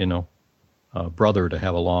 brother to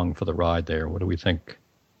have along for the ride there? What do we think,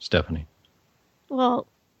 Stephanie? Well,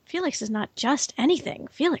 Felix is not just anything.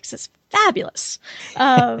 Felix is fabulous.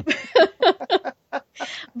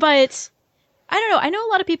 But I don't know. I know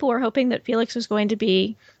a lot of people were hoping that Felix was going to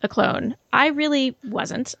be a clone. I really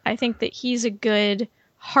wasn't. I think that he's a good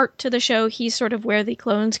heart to the show. He's sort of where the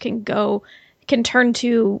clones can turn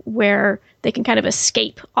to, where they can kind of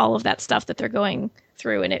escape all of that stuff that they're going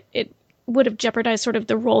through. And it would have jeopardized sort of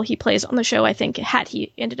the role he plays on the show, I think, had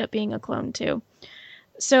he ended up being a clone too.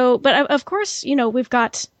 So, but of course, we've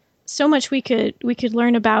got so much we could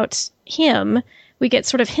learn about him. We get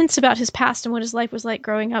sort of hints about his past and what his life was like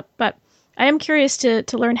growing up. But I am curious to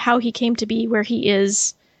learn how he came to be where he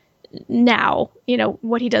is now,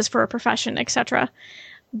 what he does for a profession, etc.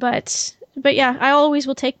 But yeah, I always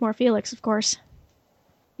will take more Felix, of course.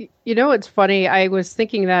 It's funny. I was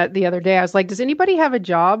thinking that the other day. I was like, does anybody have a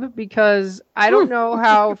job? Because I don't know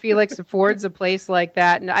how Felix affords a place like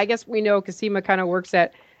that. And I guess we know Cosima kind of works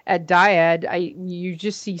at Dyad. You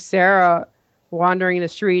just see Sarah wandering the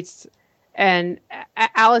streets. And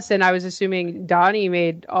Allison, I was assuming Donnie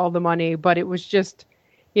made all the money, but it was just,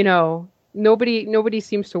 nobody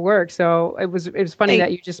seems to work. So it was funny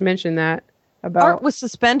that you just mentioned that about Art was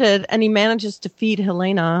suspended, and he manages to feed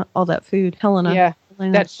Helena all that food. Helena,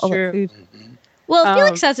 that's all true. that food. Mm-hmm. Well,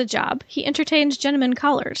 Felix has a job. He entertains gentlemen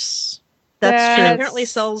callers. That's true. Apparently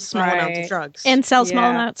sells small amounts of drugs. And sells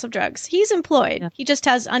small amounts of drugs. He's employed. Yeah. He just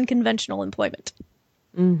has unconventional employment.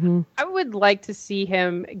 Mm-hmm. I would like to see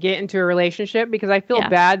him get into a relationship because I feel Yeah.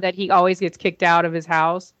 bad that he always gets kicked out of his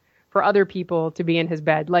house for other people to be in his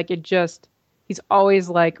bed. Like he's always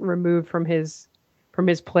like removed from his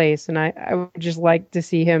place. And I would just like to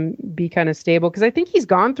see him be kind of stable because I think he's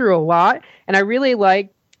gone through a lot. And I really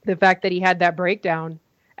like the fact that he had that breakdown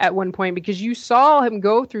at one point because you saw him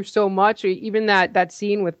go through so much, even that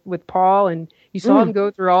scene with Paul, and you saw him go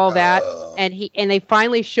through all that, and they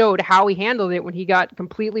finally showed how he handled it when he got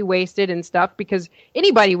completely wasted and stuff because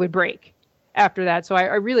anybody would break after that. So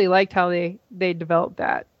I really liked how they developed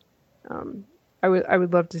that. I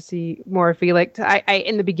would love to see more of Felix. I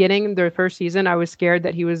in the beginning, the first season, I was scared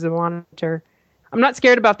that he was the monitor. I'm not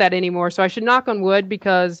scared about that anymore. So I should knock on wood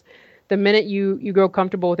because the minute you grow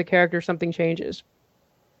comfortable with a character, something changes.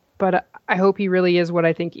 But I hope he really is what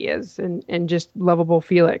I think he is, and just lovable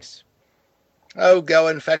Felix. Oh, go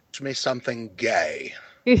and fetch me something gay.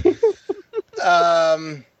 I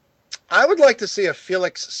would like to see a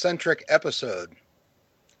Felix-centric episode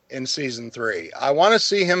in season 3. I want to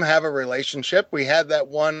see him have a relationship. We had that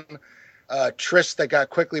one tryst that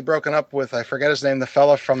got quickly broken up with, I forget his name, the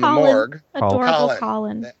fella from the morgue. Adorable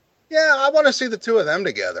Colin. Yeah, I want to see the two of them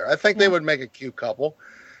together. I think they would make a cute couple.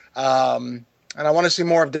 And I want to see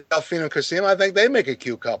more of Delphine and Cosima. I think they make a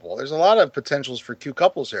cute couple. There's a lot of potentials for cute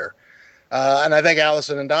couples here. And I think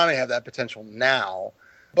Allison and Donnie have that potential now.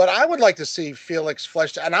 But I would like to see Felix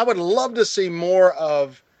fleshed out. And I would love to see more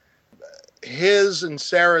of his and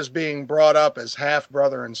Sarah's being brought up as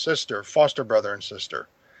half-brother and sister, foster brother and sister,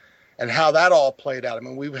 and how that all played out. I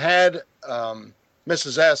mean, we've had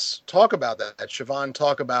Mrs. S talk about that. Siobhan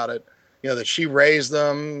talk about it, that she raised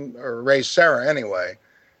them, or raised Sarah anyway.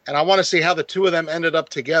 And I want to see how the two of them ended up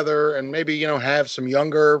together and maybe, have some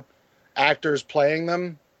younger actors playing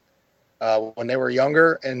them when they were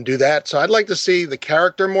younger and do that. So I'd like to see the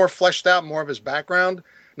character more fleshed out, more of his background,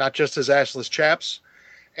 not just his assless chaps.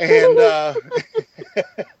 And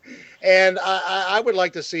and I would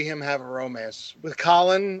like to see him have a romance. With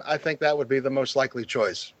Colin, I think that would be the most likely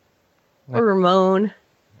choice. Or Ramon.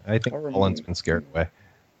 I think Colin's been scared away.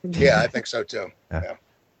 Yeah, I think so too. Yeah.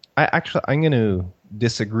 I'm going to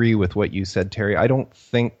disagree with what you said, Terry. I don't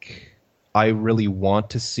think I really want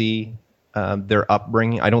to see their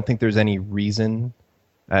upbringing. I don't think there's any reason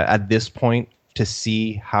at this point to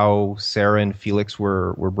see how Sarah and Felix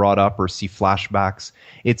were brought up or see flashbacks.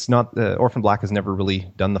 It's not Orphan Black has never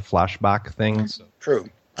really done the flashback thing. So, True.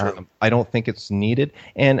 I don't think it's needed.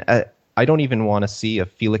 And I don't even want to see a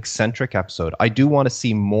Felix-centric episode. I do want to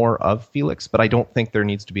see more of Felix, but I don't think there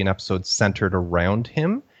needs to be an episode centered around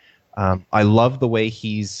him. I love the way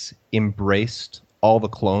he's embraced all the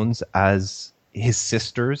clones as his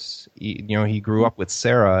sisters. He grew up with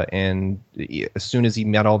Sarah, and as soon as he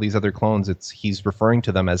met all these other clones, he's referring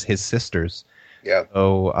to them as his sisters. Yeah.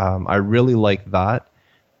 So I really like that.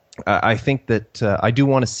 I think that I do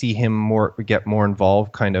want to see him get more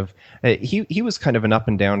involved. Kind of, he was kind of an up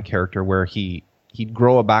and down character where he'd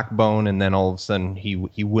grow a backbone and then all of a sudden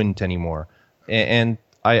he wouldn't anymore. And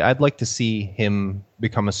I'd like to see him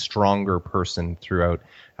become a stronger person throughout.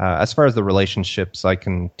 As far as the relationships, I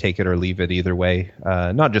can take it or leave it either way.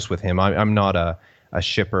 Not just with him. I'm not a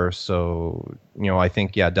shipper, so I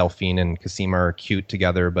think Delphine and Cosima are cute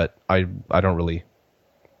together, but I don't really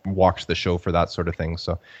watch the show for that sort of thing.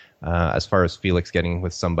 So as far as Felix getting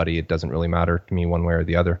with somebody, it doesn't really matter to me one way or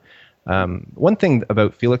the other. One thing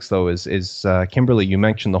about Felix, though, is Kimberly, you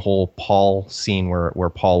mentioned the whole Paul scene where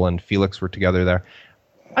Paul and Felix were together there.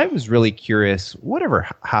 I was really curious, whatever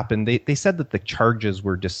happened, they said that the charges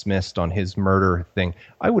were dismissed on his murder thing.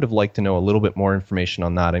 I would have liked to know a little bit more information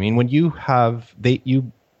on that. I mean, when you have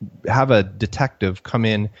a detective come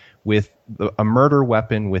in with a murder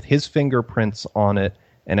weapon with his fingerprints on it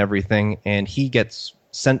and everything, and he gets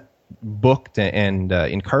booked and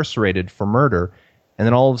incarcerated for murder, and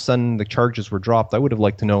then all of a sudden the charges were dropped. I would have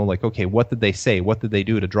liked to know, okay, what did they say? What did they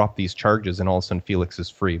do to drop these charges? And all of a sudden Felix is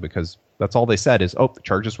free, because that's all they said is, the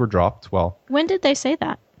charges were dropped. Well, when did they say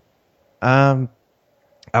that?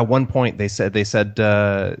 At one point they said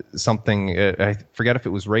something. I forget if it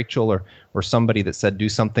was Rachel or somebody that said do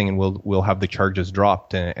something and we'll have the charges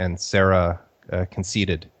dropped. And Sarah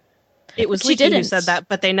conceded. It was She Leaky who didn't. said that,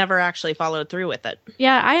 but they never actually followed through with it.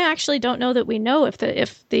 Yeah, I actually don't know that we know if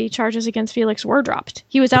the charges against Felix were dropped.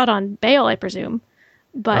 He was out on bail, I presume,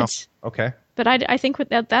 but Okay. but I think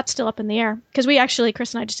that's still up in the air because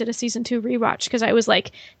Chris and I just did a season 2 rewatch because I was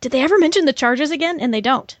like, did they ever mention the charges again? And they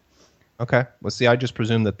don't. Okay. Well, see, I just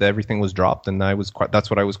presumed that everything was dropped, and that's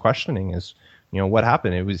what I was questioning is, what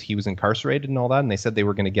happened? He was incarcerated and all that, and they said they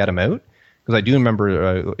were going to get him out. Because I do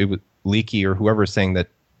remember it was Leaky or whoever saying that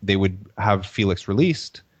they would have Felix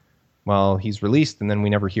released. Well, he's released, and then we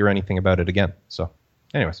never hear anything about it again. So,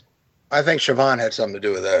 anyways. I think Siobhan had something to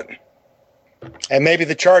do with that. And maybe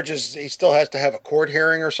the charges, he still has to have a court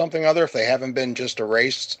hearing or something other if they haven't been just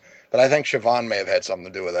erased. But I think Siobhan may have had something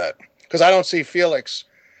to do with that. Because I don't see Felix.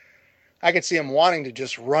 I could see him wanting to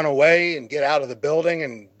just run away and get out of the building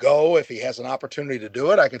and go if he has an opportunity to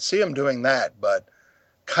do it. I could see him doing that, but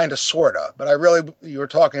kind of, sort of. But you were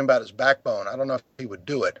talking about his backbone. I don't know if he would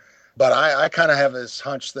do it. But I kind of have this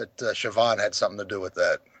hunch that Siobhan had something to do with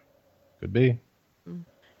that. Could be.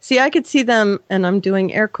 See, I could see them, and I'm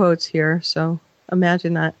doing air quotes here, so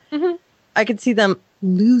imagine that. Mm-hmm. I could see them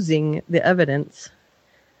losing the evidence.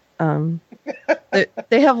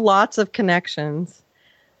 They have lots of connections.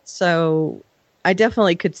 So I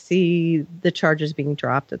definitely could see the charges being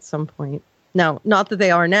dropped at some point. Now, not that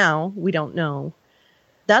they are now. We don't know.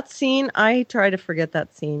 That scene, I try to forget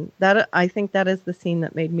that scene. I think that is the scene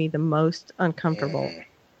that made me the most uncomfortable.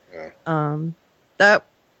 Yeah. That,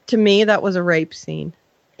 to me, that was a rape scene.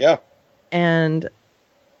 Yeah. And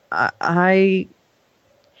I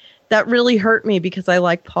that really hurt me because I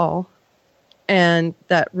like Paul. And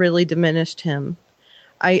that really diminished him.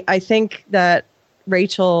 I think that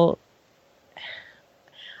Rachel,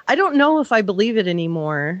 I don't know if I believe it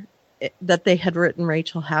anymore that they had written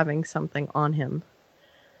Rachel having something on him,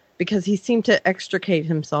 because he seemed to extricate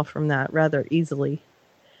himself from that rather easily.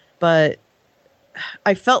 But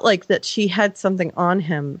I felt like that she had something on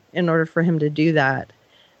him in order for him to do that.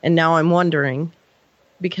 And now I'm wondering,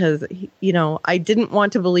 because, I didn't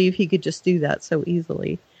want to believe he could just do that so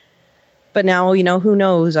easily. But now, who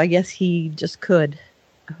knows? I guess he just could.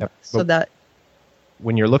 Yep. So that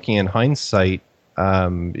when you're looking in hindsight,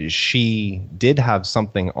 she did have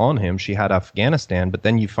something on him. She had Afghanistan, but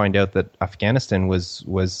then you find out that Afghanistan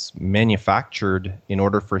was manufactured in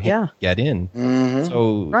order for him to get in. Mm-hmm.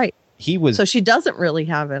 So right. He was. So she doesn't really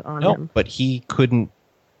have it on him. But he couldn't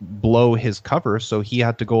blow his cover, so he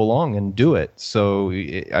had to go along and do it. So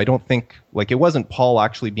I don't think, it wasn't Paul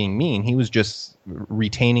actually being mean. He was just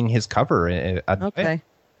retaining his cover.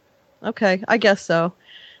 Okay, I guess so.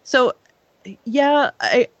 So, yeah,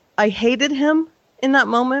 I hated him in that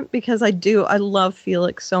moment because I love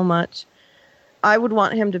Felix so much. I would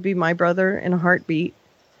want him to be my brother in a heartbeat.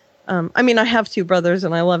 I have 2 brothers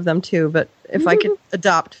and I love them too, but if I could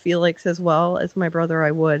adopt Felix as well as my brother, I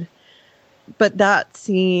would. But that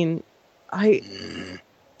scene,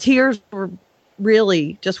 tears were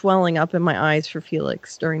really just welling up in my eyes for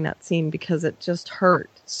Felix during that scene because it just hurt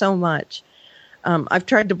so much. I've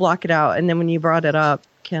tried to block it out, and then when you brought it up,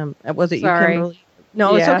 Kim, was it Sorry. you, Kimberly?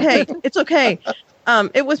 No, Yeah. It's okay. It's okay.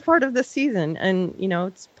 It was part of this season, and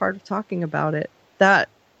it's part of talking about it.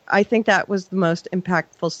 I think that was the most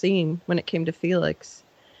impactful scene when it came to Felix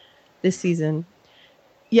this season.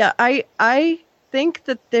 Yeah, I think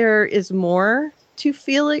that there is more to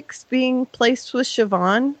Felix being placed with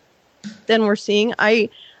Siobhan than we're seeing. I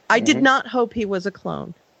did not hope he was a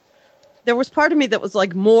clone. There was part of me that was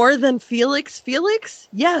like, more than Felix? Felix?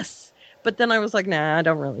 Yes. But then I was like, nah, I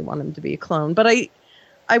don't really want him to be a clone. But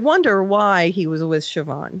I wonder why he was with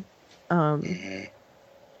Siobhan.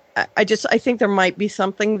 I think there might be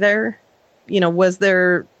something there. Was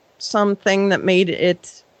there something that made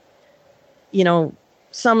it,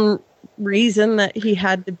 some reason that he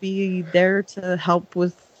had to be there to help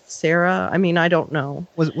with Sarah? I don't know.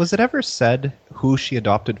 Was it ever said who she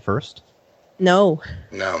adopted first? No.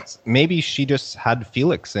 Maybe she just had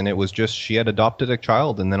Felix, and it was just she had adopted a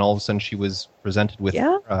child, and then all of a sudden she was presented with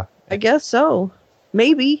Sarah. I guess so.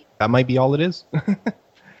 Maybe. That might be all it is.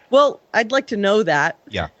 Well, I'd like to know that.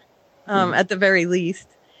 Yeah. At the very least.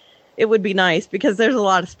 It would be nice, because there's a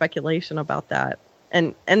lot of speculation about that.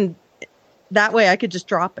 And that way I could just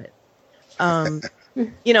drop it.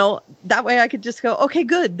 That way I could just go, okay,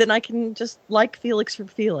 good. Then I can just like Felix for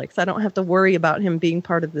Felix. I don't have to worry about him being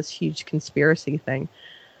part of this huge conspiracy thing.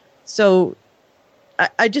 So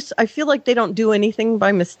I feel like they don't do anything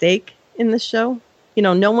by mistake in this show.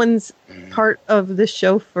 No one's part of this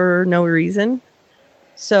show for no reason.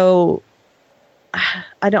 So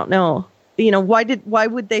I don't know. Why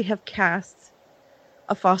would they have cast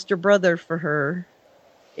a foster brother for her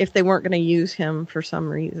if they weren't going to use him for some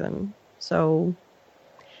reason? So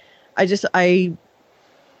I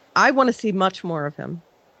want to see much more of him,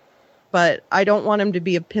 but I don't want him to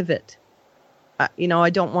be a pivot. I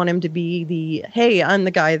don't want him to be the, hey, I'm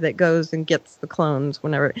the guy that goes and gets the clones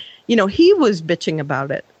whenever. He was bitching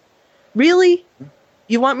about it. Really?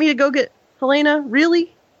 You want me to go get Helena?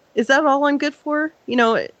 Really? Is that all I'm good for?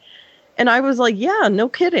 And I was like, yeah, no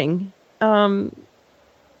kidding. Why?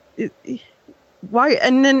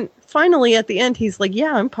 And then finally at the end, he's like,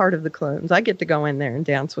 yeah, I'm part of the clones. I get to go in there and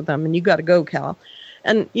dance with them, and you got to go, Cal.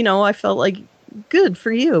 And, I felt like, good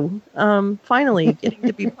for you. Finally getting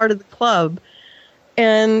to be part of the club.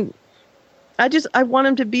 And I want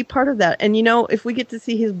him to be part of that. And, if we get to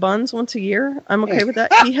see his buns once a year, I'm okay with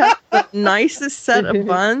that. He has the nicest set of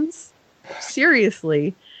buns.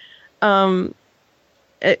 Seriously. So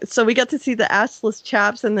we got to see the assless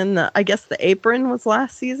chaps, and then I guess the apron was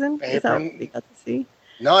last season. Is that what we got to see?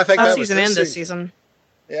 No, I think that was season and this season.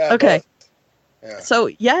 Yeah. Okay. Yeah. So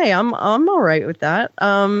yay, I'm all right with that.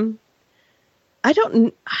 I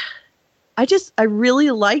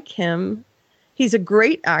really like him. He's a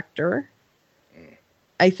great actor.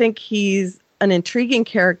 I think he's an intriguing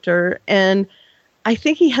character, and I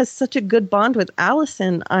think he has such a good bond with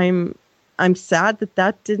Allison. I'm sad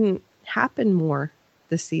that didn't happen more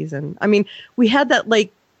this season. I mean, we had that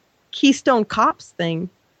like Keystone Cops thing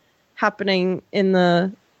happening in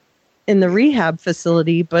the rehab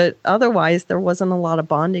facility, but otherwise there wasn't a lot of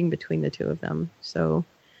bonding between the two of them. So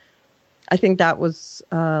I think that was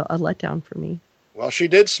a letdown for me. Well, she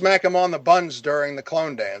did smack him on the buns during the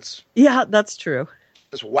clone dance. Yeah, that's true.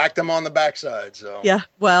 Just whacked him on the backside. So yeah,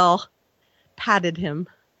 well, patted him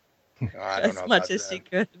I don't as know much about as that. she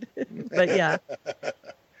could. But yeah,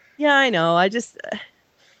 I know.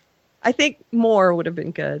 I think more would have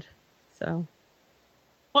been good. So,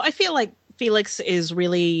 well, I feel like Felix is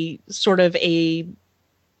really sort of a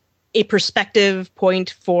perspective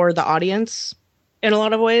point for the audience in a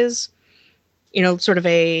lot of ways. Sort of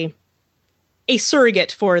a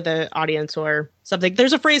surrogate for the audience or something.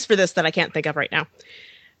 There's a phrase for this that I can't think of right now.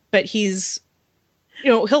 But he's,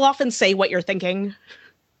 he'll often say what you're thinking.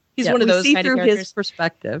 He's one of those kind of characters. We see through his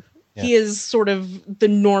perspective. Yeah. He is sort of the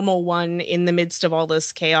normal one in the midst of all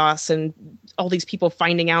this chaos and all these people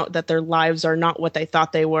finding out that their lives are not what they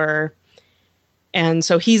thought they were. And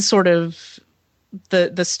so he's sort of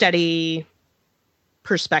the steady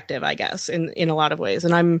perspective, I guess, in a lot of ways.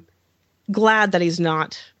 And I'm glad that he's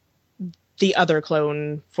not the other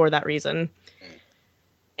clone for that reason.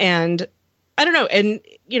 And I don't know. And,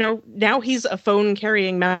 now he's a phone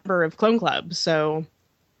carrying member of Clone Club. So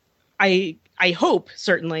I hope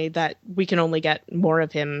certainly that we can only get more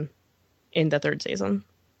of him in the third season.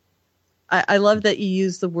 I love that you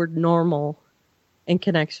use the word normal in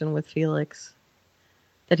connection with Felix,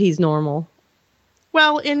 that he's normal.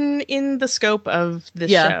 Well, in the scope of the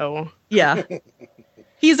show. Yeah.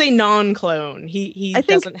 He's a non-clone. He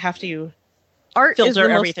doesn't have to Art filter is the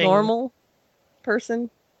everything. most normal person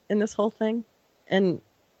in this whole thing, and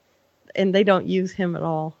they don't use him at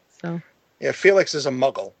all. So yeah, Felix is a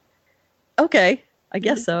muggle. Okay, I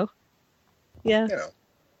guess so. Yeah.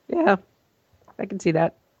 Yeah, I can see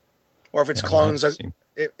that. Or if it's clones,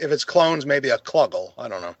 if it's clones, maybe a cluggle. I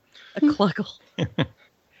don't know. A cluggle.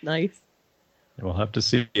 Nice. We'll have to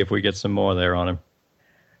see if we get some more there on him.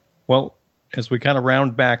 Well, as we kind of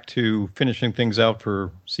round back to finishing things out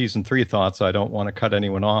for season 3 thoughts, I don't want to cut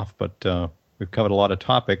anyone off, but we've covered a lot of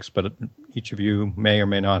topics, but each of you may or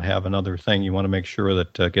may not have another thing you want to make sure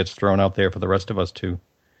that gets thrown out there for the rest of us to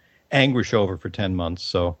anguish over for 10 months.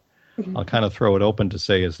 So I'll kind of throw it open to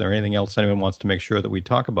say, is there anything else anyone wants to make sure that we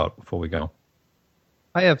talk about before we go?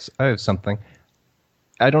 I have something.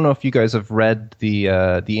 I don't know if you guys have read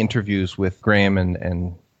the interviews with Graham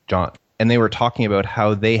and John, and they were talking about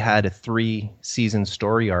how they had a 3-season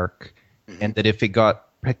story arc, and that if it got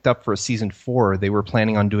picked up for a season 4, they were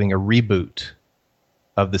planning on doing a reboot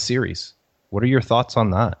of the series. What are your thoughts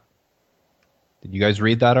on that? Did you guys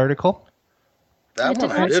read that article? I did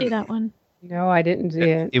not see that one. No, I didn't see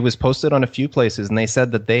it. It was posted on a few places, and they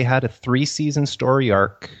said that they had a 3-season story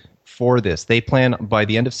arc for this. They plan by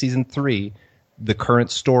the end of season 3, the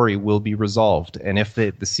current story will be resolved, and if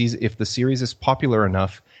the series is popular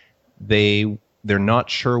enough, they're not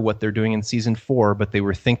sure what they're doing in season 4, but they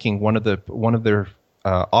were thinking one of their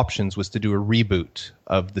options was to do a reboot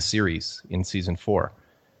of the series in season 4.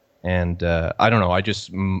 And I don't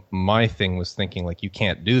know. My thing was thinking like, you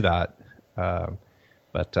can't do that.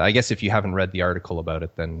 But I guess if you haven't read the article about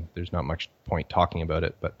it, then there's not much point talking about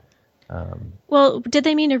it. But well, did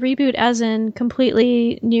they mean a reboot as in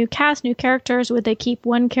completely new cast, new characters? Would they keep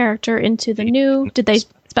one character into the new? Did they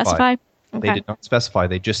specify? Okay. They did not specify.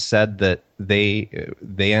 They just said that they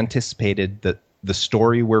anticipated that the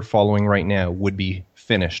story we're following right now would be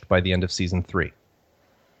finished by the end of season 3.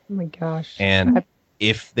 Oh my gosh. And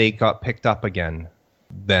if they got picked up again,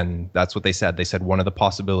 then that's what they said. They said one of the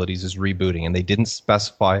possibilities is rebooting, and they didn't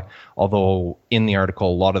specify, although in the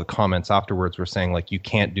article a lot of the comments afterwards were saying, like, you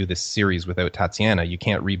can't do this series without Tatiana. You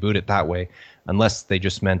can't reboot it that way, unless they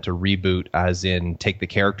just meant to reboot as in take the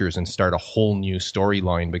characters and start a whole new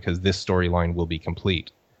storyline, because this storyline will be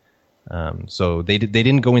complete. So they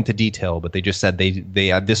didn't go into detail, but they just said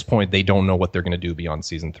they at this point they don't know what they're going to do beyond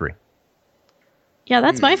season 3. Yeah,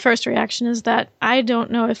 that's my first reaction, is that I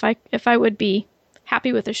don't know if I would be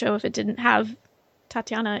happy with the show if it didn't have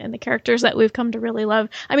Tatiana and the characters that we've come to really love.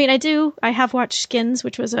 I mean, I have watched Skins,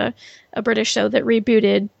 which was a British show that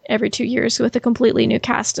rebooted every 2 years with a completely new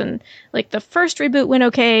cast, and like the first reboot went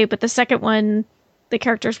okay, but the second one, the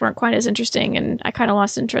characters weren't quite as interesting, and I kind of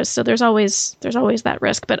lost interest. So there's always that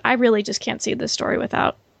risk, but I really just can't see this story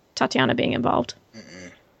without Tatiana being involved.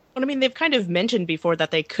 Well, I mean, they've kind of mentioned before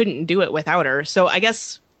that they couldn't do it without her. So I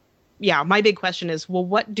guess, yeah, my big question is, well,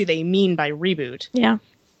 what do they mean by reboot? Yeah.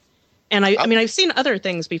 And I mean, I've seen other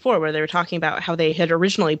things before where they were talking about how they had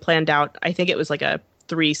originally planned out, I think it was like a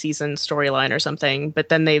 3-season storyline or something, but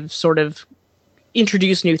then they've sort of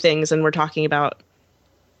introduced new things, and we're talking about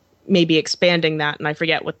maybe expanding that. And I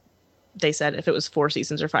forget what they said, if it was 4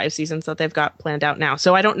 seasons or 5 seasons that they've got planned out now.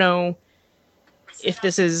 So I don't know if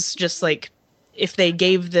this is just like, if they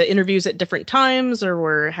gave the interviews at different times or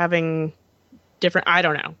were having different, I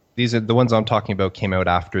don't know. These are the ones I'm talking about came out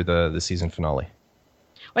after the season finale.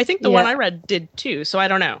 Well, I think the one I read did too, so I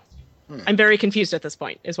don't know. I'm very confused at this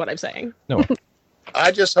point, is what I'm saying. No.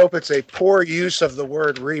 I just hope it's a poor use of the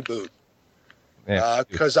word reboot.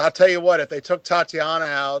 Because I'll tell you what, if they took Tatiana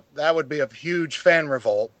out, that would be a huge fan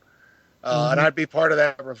revolt. And I'd be part of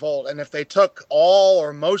that revolt. And if they took all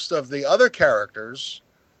or most of the other characters,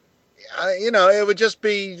 it would just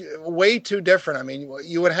be way too different. I mean,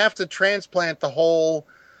 you would have to transplant the whole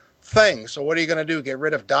thing. So what are you going to do? Get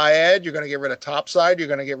rid of Dyad? You're going to get rid of Topside? You're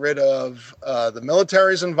going to get rid of the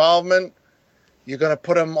military's involvement? You're going to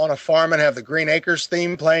put them on a farm and have the Green Acres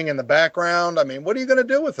theme playing in the background? I mean, what are you going to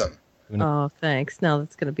do with them? Oh, thanks. Now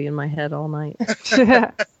that's going to be in my head all night.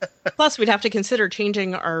 Plus, we'd have to consider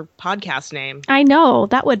changing our podcast name. I know.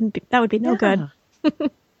 That would be no good.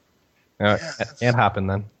 Can't happen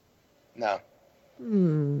then. No.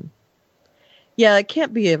 Yeah, it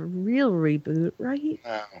can't be a real reboot, right?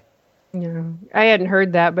 No. Yeah, I hadn't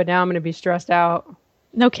heard that, but now I'm going to be stressed out.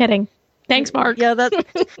 No kidding. Thanks, Mark. Yeah, that's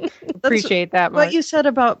Appreciate that, Mark. what you said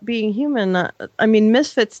about being human. I mean,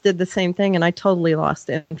 Misfits did the same thing, and I totally lost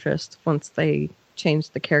interest once they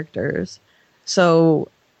changed the characters. So,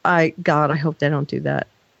 I hope they don't do that.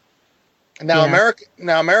 Now,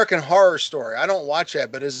 Yeah. American Horror Story. I don't watch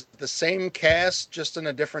that, but is it the same cast just in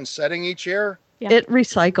a different setting each year? Yeah. It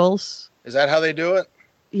recycles. Is that how they do it?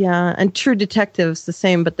 Yeah, and True Detective's the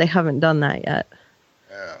same, but they haven't done that yet.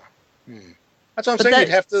 Yeah. That's what I'm But saying. that- You'd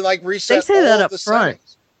have to reset. They say all that of up the front.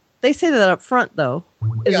 settings. They say that up front, though,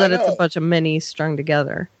 is Yeah, that I it's know. a bunch of minis strung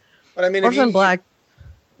together. But I mean, Orphan Black,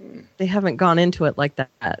 they haven't gone into it like that,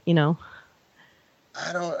 I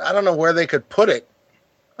don't know where they could put it.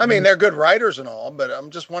 I mean, they're good writers and all, but I'm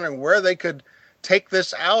just wondering where they could take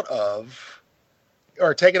this out of,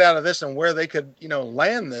 or take it out of this, and where they could,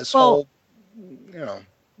 land this whole,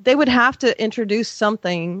 They would have to introduce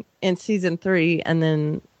something in season 3 and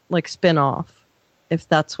then spin off, if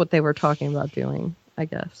that's what they were talking about doing, I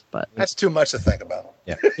guess. But That's too much to think about.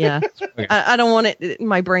 yeah, Okay. I don't want it.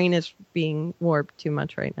 My brain is being warped too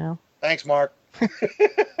much right now. Thanks, Mark.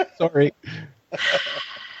 Sorry.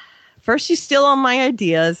 First, you steal all my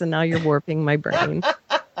ideas, and now you're warping my brain.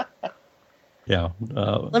 Yeah.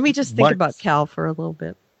 Let me just think Mark- about Cal for a little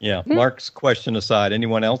bit. Yeah. Mark's question aside,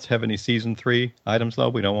 anyone else have any season 3 items, though?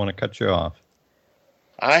 We don't want to cut you off.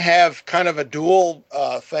 I have kind of a dual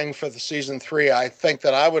thing for the season 3. I think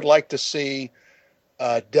that I would like to see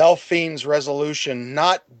Delphine's resolution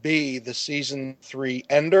not be the season 3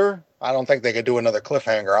 ender. I don't think they could do another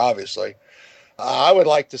cliffhanger, obviously. I would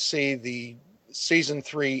like to see the season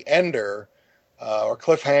 3 ender or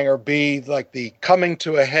cliffhanger be like the coming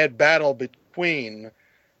to a head battle between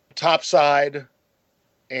Topside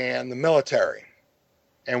and the military,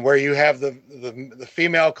 and where you have the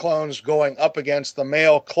female clones going up against the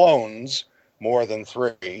male clones, more than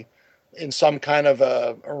 3, in some kind of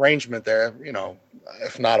a arrangement there,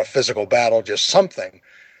 if not a physical battle, just something.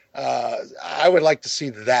 I would like to see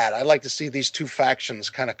that. I'd like to see these two factions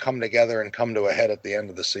kind of come together and come to a head at the end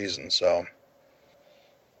of the season. So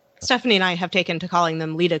Stephanie and I have taken to calling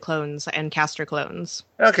them Lita clones and Castor clones.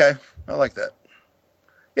 okay, I like that.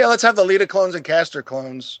 Yeah, let's have the Lita clones and Caster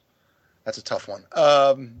clones. That's a tough one.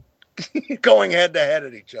 Going head to head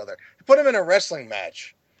at each other. Put them in a wrestling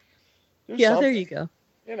match. Do Yeah, something, there you go.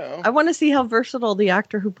 You know. I want to see how versatile the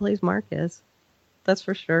actor who plays Mark is. That's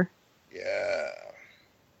for sure. Yeah.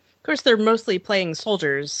 Of course, they're mostly playing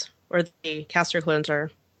soldiers, or the caster clones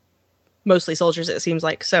are mostly soldiers, it seems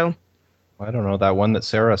like. So I don't know. That one that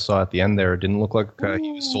Sarah saw at the end there didn't look like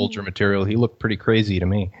he was soldier material. He looked pretty crazy to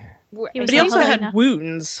me. He was But he also Helena. had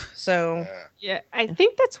wounds, so Yeah, I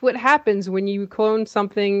think that's what happens when you clone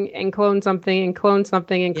something and clone something and clone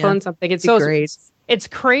something and clone something. It's it's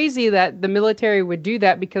crazy that the military would do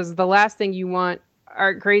that, because the last thing you want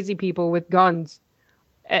are crazy people with guns.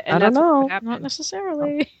 And I don't know. Not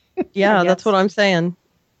necessarily. Yeah, that's what I'm saying.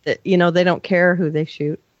 That, you know, they don't care who they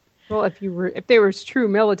shoot. Well, if they were true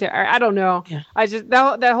military, I don't know. Yeah. I just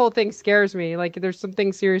that whole thing scares me. Like, there's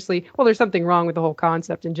something there's something wrong with the whole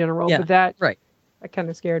concept in general. Yeah, but that kind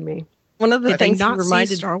of scared me. One of the things not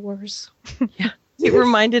reminded Star Wars. it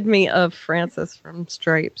reminded me of Francis from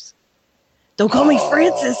Stripes. Don't call me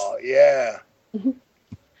Francis. Oh, yeah.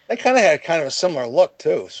 They kind of had a similar look,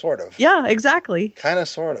 too, sort of. Yeah, exactly. Kind of,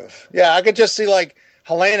 sort of. Yeah, I could just see, like,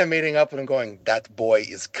 Helena meeting up and going, that boy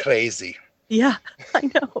is crazy. Yeah,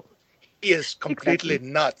 I know. He is completely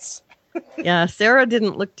nuts. Yeah, Sarah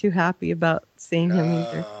didn't look too happy about seeing him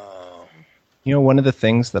either. You know, one of the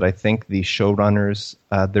things that I think the showrunners,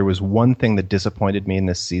 there was one thing that disappointed me in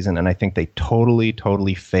this season, and I think they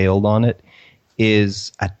totally failed on it,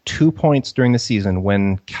 is at 2 points during the season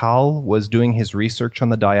when Cal was doing his research on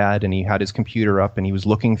the dyad and he had his computer up and he was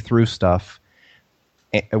looking through stuff,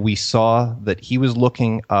 we saw that he was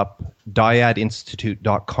looking up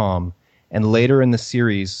dyadinstitute.com, and later in the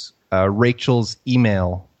series, Rachel's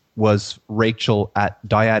email was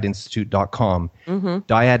rachel@dyadinstitute.com. Mm-hmm.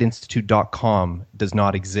 Dyadinstitute.com does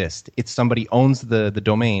not exist. It's somebody owns the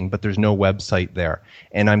domain, but there's no website there.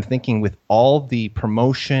 And I'm thinking, with all the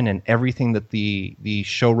promotion and everything that the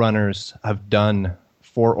showrunners have done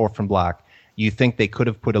for Orphan Black, you think they could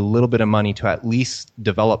have put a little bit of money to at least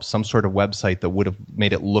develop some sort of website that would have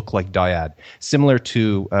made it look like Dyad. Similar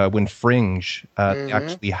to when Fringe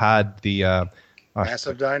actually had the...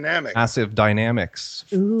 Massive Dynamics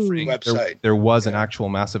website. There was an actual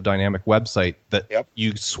Massive Dynamic website that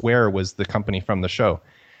you swear was the company from the show.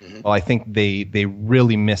 Mm-hmm. Well, I think they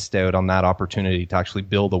really missed out on that opportunity to actually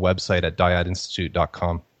build a website at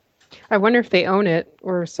dyadinstitute.com. I wonder if they own it,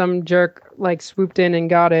 or some jerk like swooped in and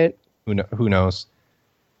got it. Who knows?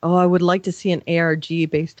 Oh, I would like to see an ARG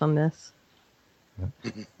based on this.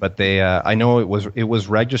 But they, I know it was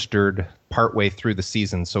registered partway through the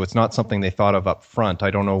season, so it's not something they thought of up front.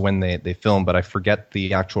 I don't know when they filmed, but I forget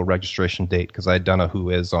the actual registration date because I had done a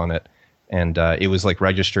Who Is on it, and it was like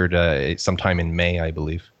registered sometime in May, I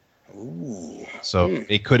believe. Ooh. So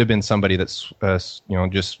it could have been somebody that's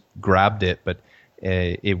just grabbed it, but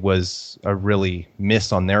it was a really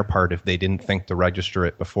miss on their part if they didn't think to register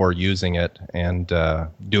it before using it and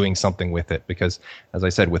doing something with it. Because, as I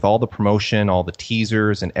said, with all the promotion, all the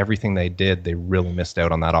teasers, and everything they did, they really missed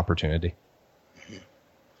out on that opportunity.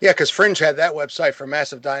 Yeah, because Fringe had that website for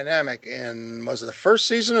Massive Dynamic in, was it the first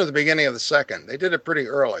season or the beginning of the second? They did it pretty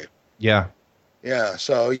early. Yeah. Yeah,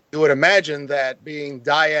 so you would imagine that being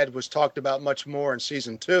Dyad was talked about much more in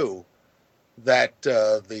season 2, that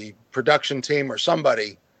the production team or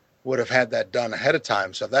somebody would have had that done ahead of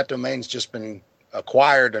time. So that domain's just been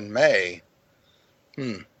acquired in May.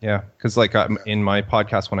 Yeah, because like in my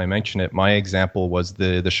podcast when I mentioned it, my example was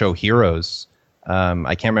the show Heroes.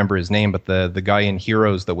 I can't remember his name, but the guy in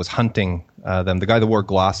Heroes that was hunting them, the guy that wore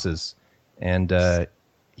glasses, and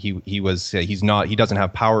he doesn't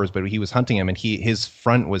have powers, but he was hunting him, and his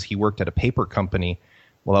front was he worked at a paper company.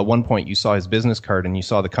 Well, at one point you saw his business card and you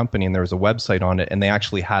saw the company and there was a website on it, and they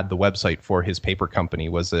actually had the website for his paper company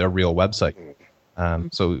was a real website.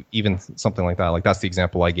 So even something like that, like that's the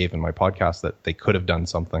example I gave in my podcast, that they could have done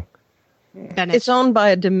something. It's owned by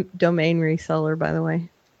a domain reseller, by the way.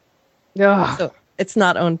 Ugh. So it's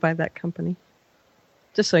not owned by that company.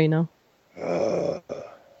 Just so you know.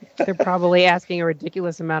 They're probably asking a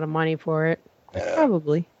ridiculous amount of money for it.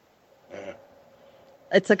 Probably.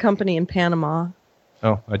 It's a company in Panama.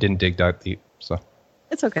 Oh, I didn't dig that deep, so.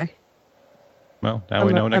 It's okay. Well, now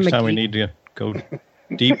we know next time we need to go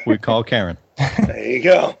deep, we call Karen. There you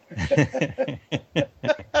go. It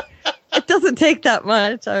doesn't take that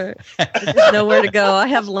much. I just know where to go. I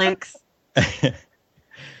have links. I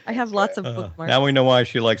have lots of bookmarks. Now we know why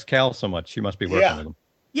she likes Cal so much. She must be working with him.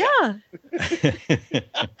 Yeah.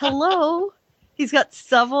 Hello. He's got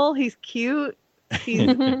stubble. He's cute.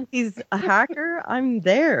 He's a hacker. I'm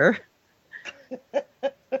there.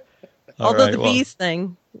 Although right, the bees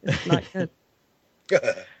thing is not good.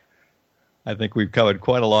 I think we've covered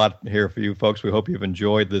quite a lot here for you folks. We hope you've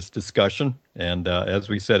enjoyed this discussion. And as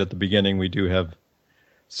we said at the beginning, we do have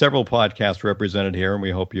several podcasts represented here, and we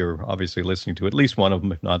hope you're obviously listening to at least one of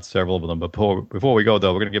them, if not several of them. But before we go,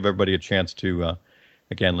 though, we're going to give everybody a chance to,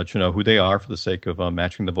 again, let you know who they are for the sake of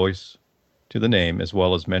matching the voice to the name, as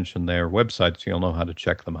well as mention their website so you'll know how to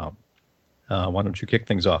check them out. Why don't you kick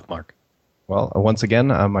things off, Mark? Well, once again,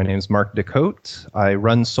 my name is Mark DeCote. I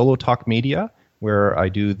run Solo Talk Media, where I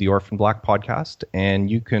do the Orphan Black podcast, and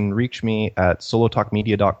you can reach me at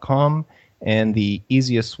solotalkmedia.com, and the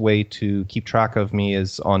easiest way to keep track of me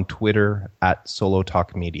is on Twitter at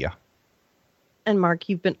solotalkmedia. And Mark,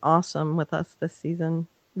 you've been awesome with us this season,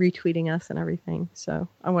 retweeting us and everything. So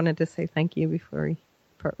I wanted to say thank you before we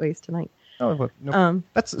part ways tonight. Oh, no,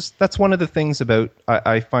 that's one of the things about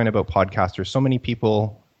I find about podcasters. So many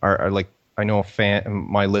people are like, I know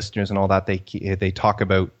my listeners and all that, they talk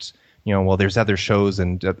about, well, there's other shows,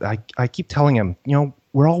 and I keep telling them,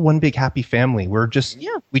 we're all one big happy family. We just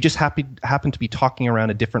happen to be talking around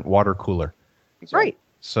a different water cooler. Right.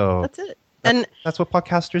 So that's it. That's what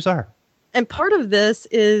podcasters are. And part of this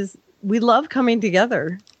is we love coming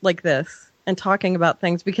together like this and talking about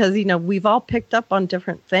things because, we've all picked up on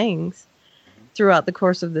different things throughout the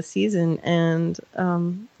course of the season. And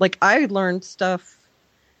I learned stuff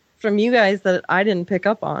from you guys that I didn't pick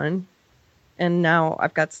up on. And now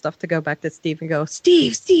I've got stuff to go back to Steve and go,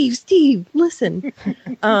 Steve, listen.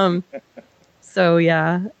 So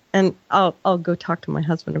yeah, and I'll go talk to my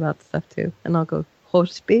husband about stuff too, and I'll go,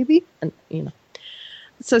 horse baby, and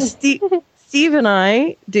So Steve and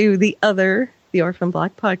I do the Orphan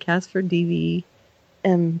Black podcast for DVMPE,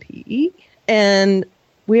 and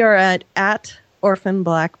we are at Orphan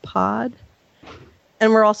Black Pod,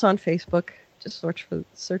 and we're also on Facebook. Just search for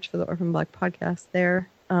the Orphan Black podcast there,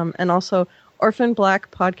 and also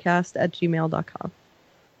orphanblackpodcast@gmail.com.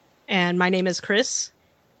 And my name is Chris,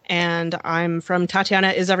 and I'm from Tatiana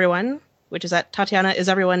Is Everyone, which is at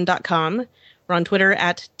tatianaiseveryone.com. We're on Twitter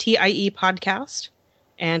at TIE Podcast,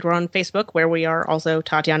 and we're on Facebook, where we are also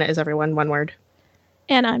Tatiana Is Everyone, one word.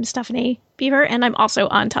 And I'm Stephanie Beaver, and I'm also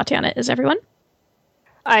on Tatiana Is Everyone.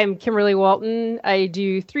 I'm Kimberly Walton. I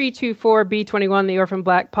do 324B21, the Orphan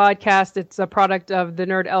Black podcast. It's a product of The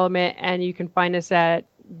Nerd Element, and you can find us at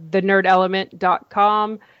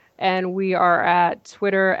thenerdelement.com, and we are at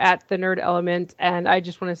Twitter at The Nerd Element. And I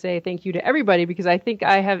just want to say thank you to everybody, because I think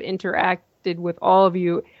I have interacted with all of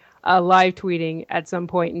you live tweeting at some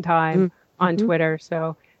point in time on Twitter.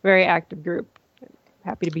 So very active group.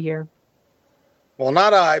 Happy to be here. Well,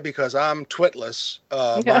 not I, because I'm twitless.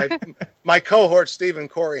 My cohort, Stephen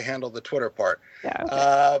Corey, handled the Twitter part. Yeah,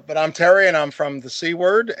 okay. But I'm Terry, and I'm from The C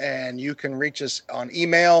Word, and you can reach us on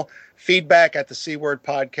email,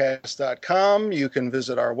 feedback@thecwordpodcast.com. You can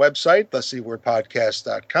visit our website,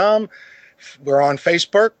 thecwordpodcast.com. We're on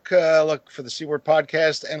Facebook, look for The C Word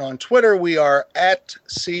Podcast, and on Twitter, we are at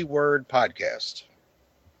C Word Podcast.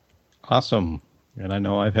 Awesome. And I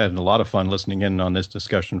know I've had a lot of fun listening in on this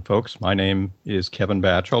discussion, folks. My name is Kevin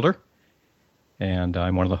Batchelder, and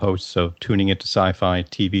I'm one of the hosts of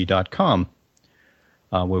tuningintosci-fi-tv.com,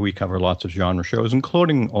 where we cover lots of genre shows,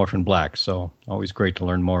 including Orphan Black. So always great to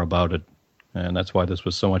learn more about it. And that's why this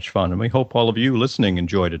was so much fun. And we hope all of you listening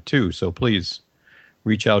enjoyed it too. So please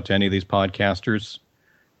reach out to any of these podcasters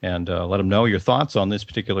and let them know your thoughts on this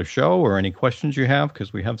particular show or any questions you have,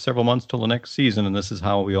 because we have several months till the next season, and this is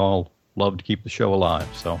how we all love to keep the show alive.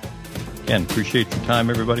 So, again, appreciate your time,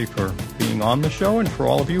 everybody, for being on the show, and for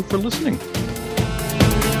all of you for listening.